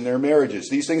experience in their marriages.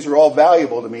 These things are all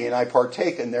valuable to me, and I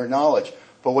partake in their knowledge.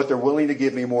 But what they're willing to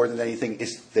give me more than anything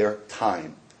is their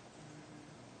time.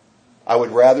 I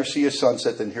would rather see a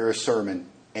sunset than hear a sermon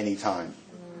anytime.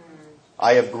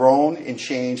 I have grown and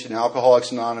changed in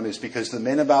Alcoholics Anonymous because the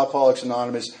men of Alcoholics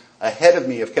Anonymous ahead of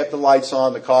me have kept the lights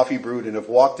on, the coffee brewed, and have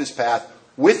walked this path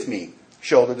with me,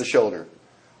 shoulder to shoulder.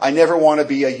 I never want to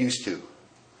be a used to.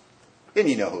 And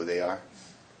you know who they are.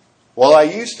 Well, I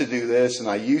used to do this, and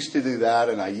I used to do that,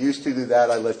 and I used to do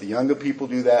that. I let the younger people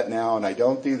do that now, and I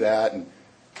don't do that. And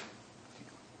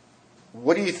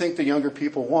what do you think the younger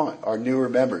people want? Our newer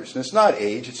members. And it's not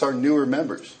age, it's our newer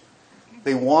members.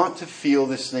 They want to feel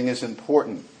this thing is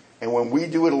important. And when we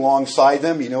do it alongside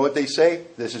them, you know what they say?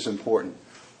 This is important.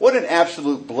 What an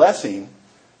absolute blessing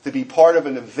to be part of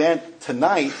an event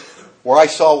tonight where I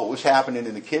saw what was happening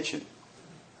in the kitchen.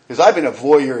 Because I've been a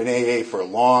voyeur in AA for a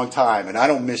long time, and I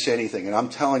don't miss anything. And I'm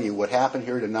telling you, what happened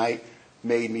here tonight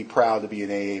made me proud to be an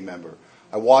AA member.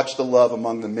 I watched the love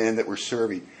among the men that were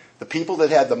serving. The people that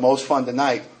had the most fun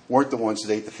tonight weren't the ones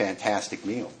that ate the fantastic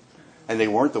meal. And they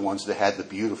weren't the ones that had the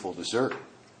beautiful dessert.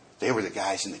 They were the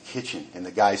guys in the kitchen, and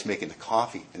the guys making the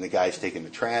coffee, and the guys taking the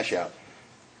trash out.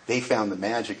 They found the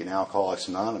magic in Alcoholics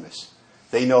Anonymous.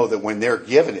 They know that when they're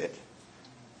given it,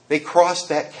 they crossed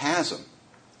that chasm.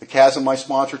 The chasm my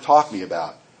sponsor talked me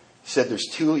about. He said there's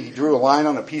 2, he drew a line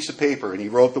on a piece of paper and he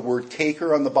wrote the word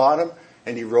taker on the bottom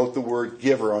and he wrote the word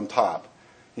giver on top.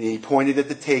 And he pointed at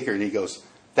the taker and he goes,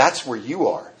 "That's where you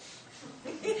are."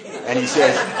 And he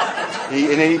said,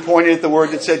 and then he pointed at the word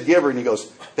that said giver and he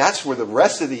goes, "That's where the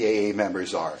rest of the AA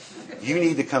members are. You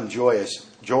need to come join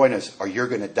us or you're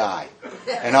going to die."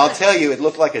 And I'll tell you, it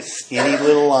looked like a skinny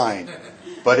little line.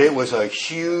 But it was a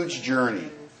huge journey.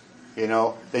 You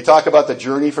know, they talk about the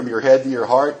journey from your head to your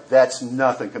heart. That's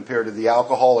nothing compared to the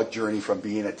alcoholic journey from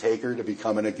being a taker to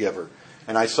becoming a giver.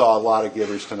 And I saw a lot of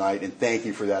givers tonight, and thank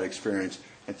you for that experience.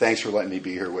 And thanks for letting me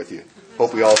be here with you.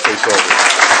 Hope we all stay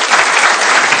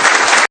sober.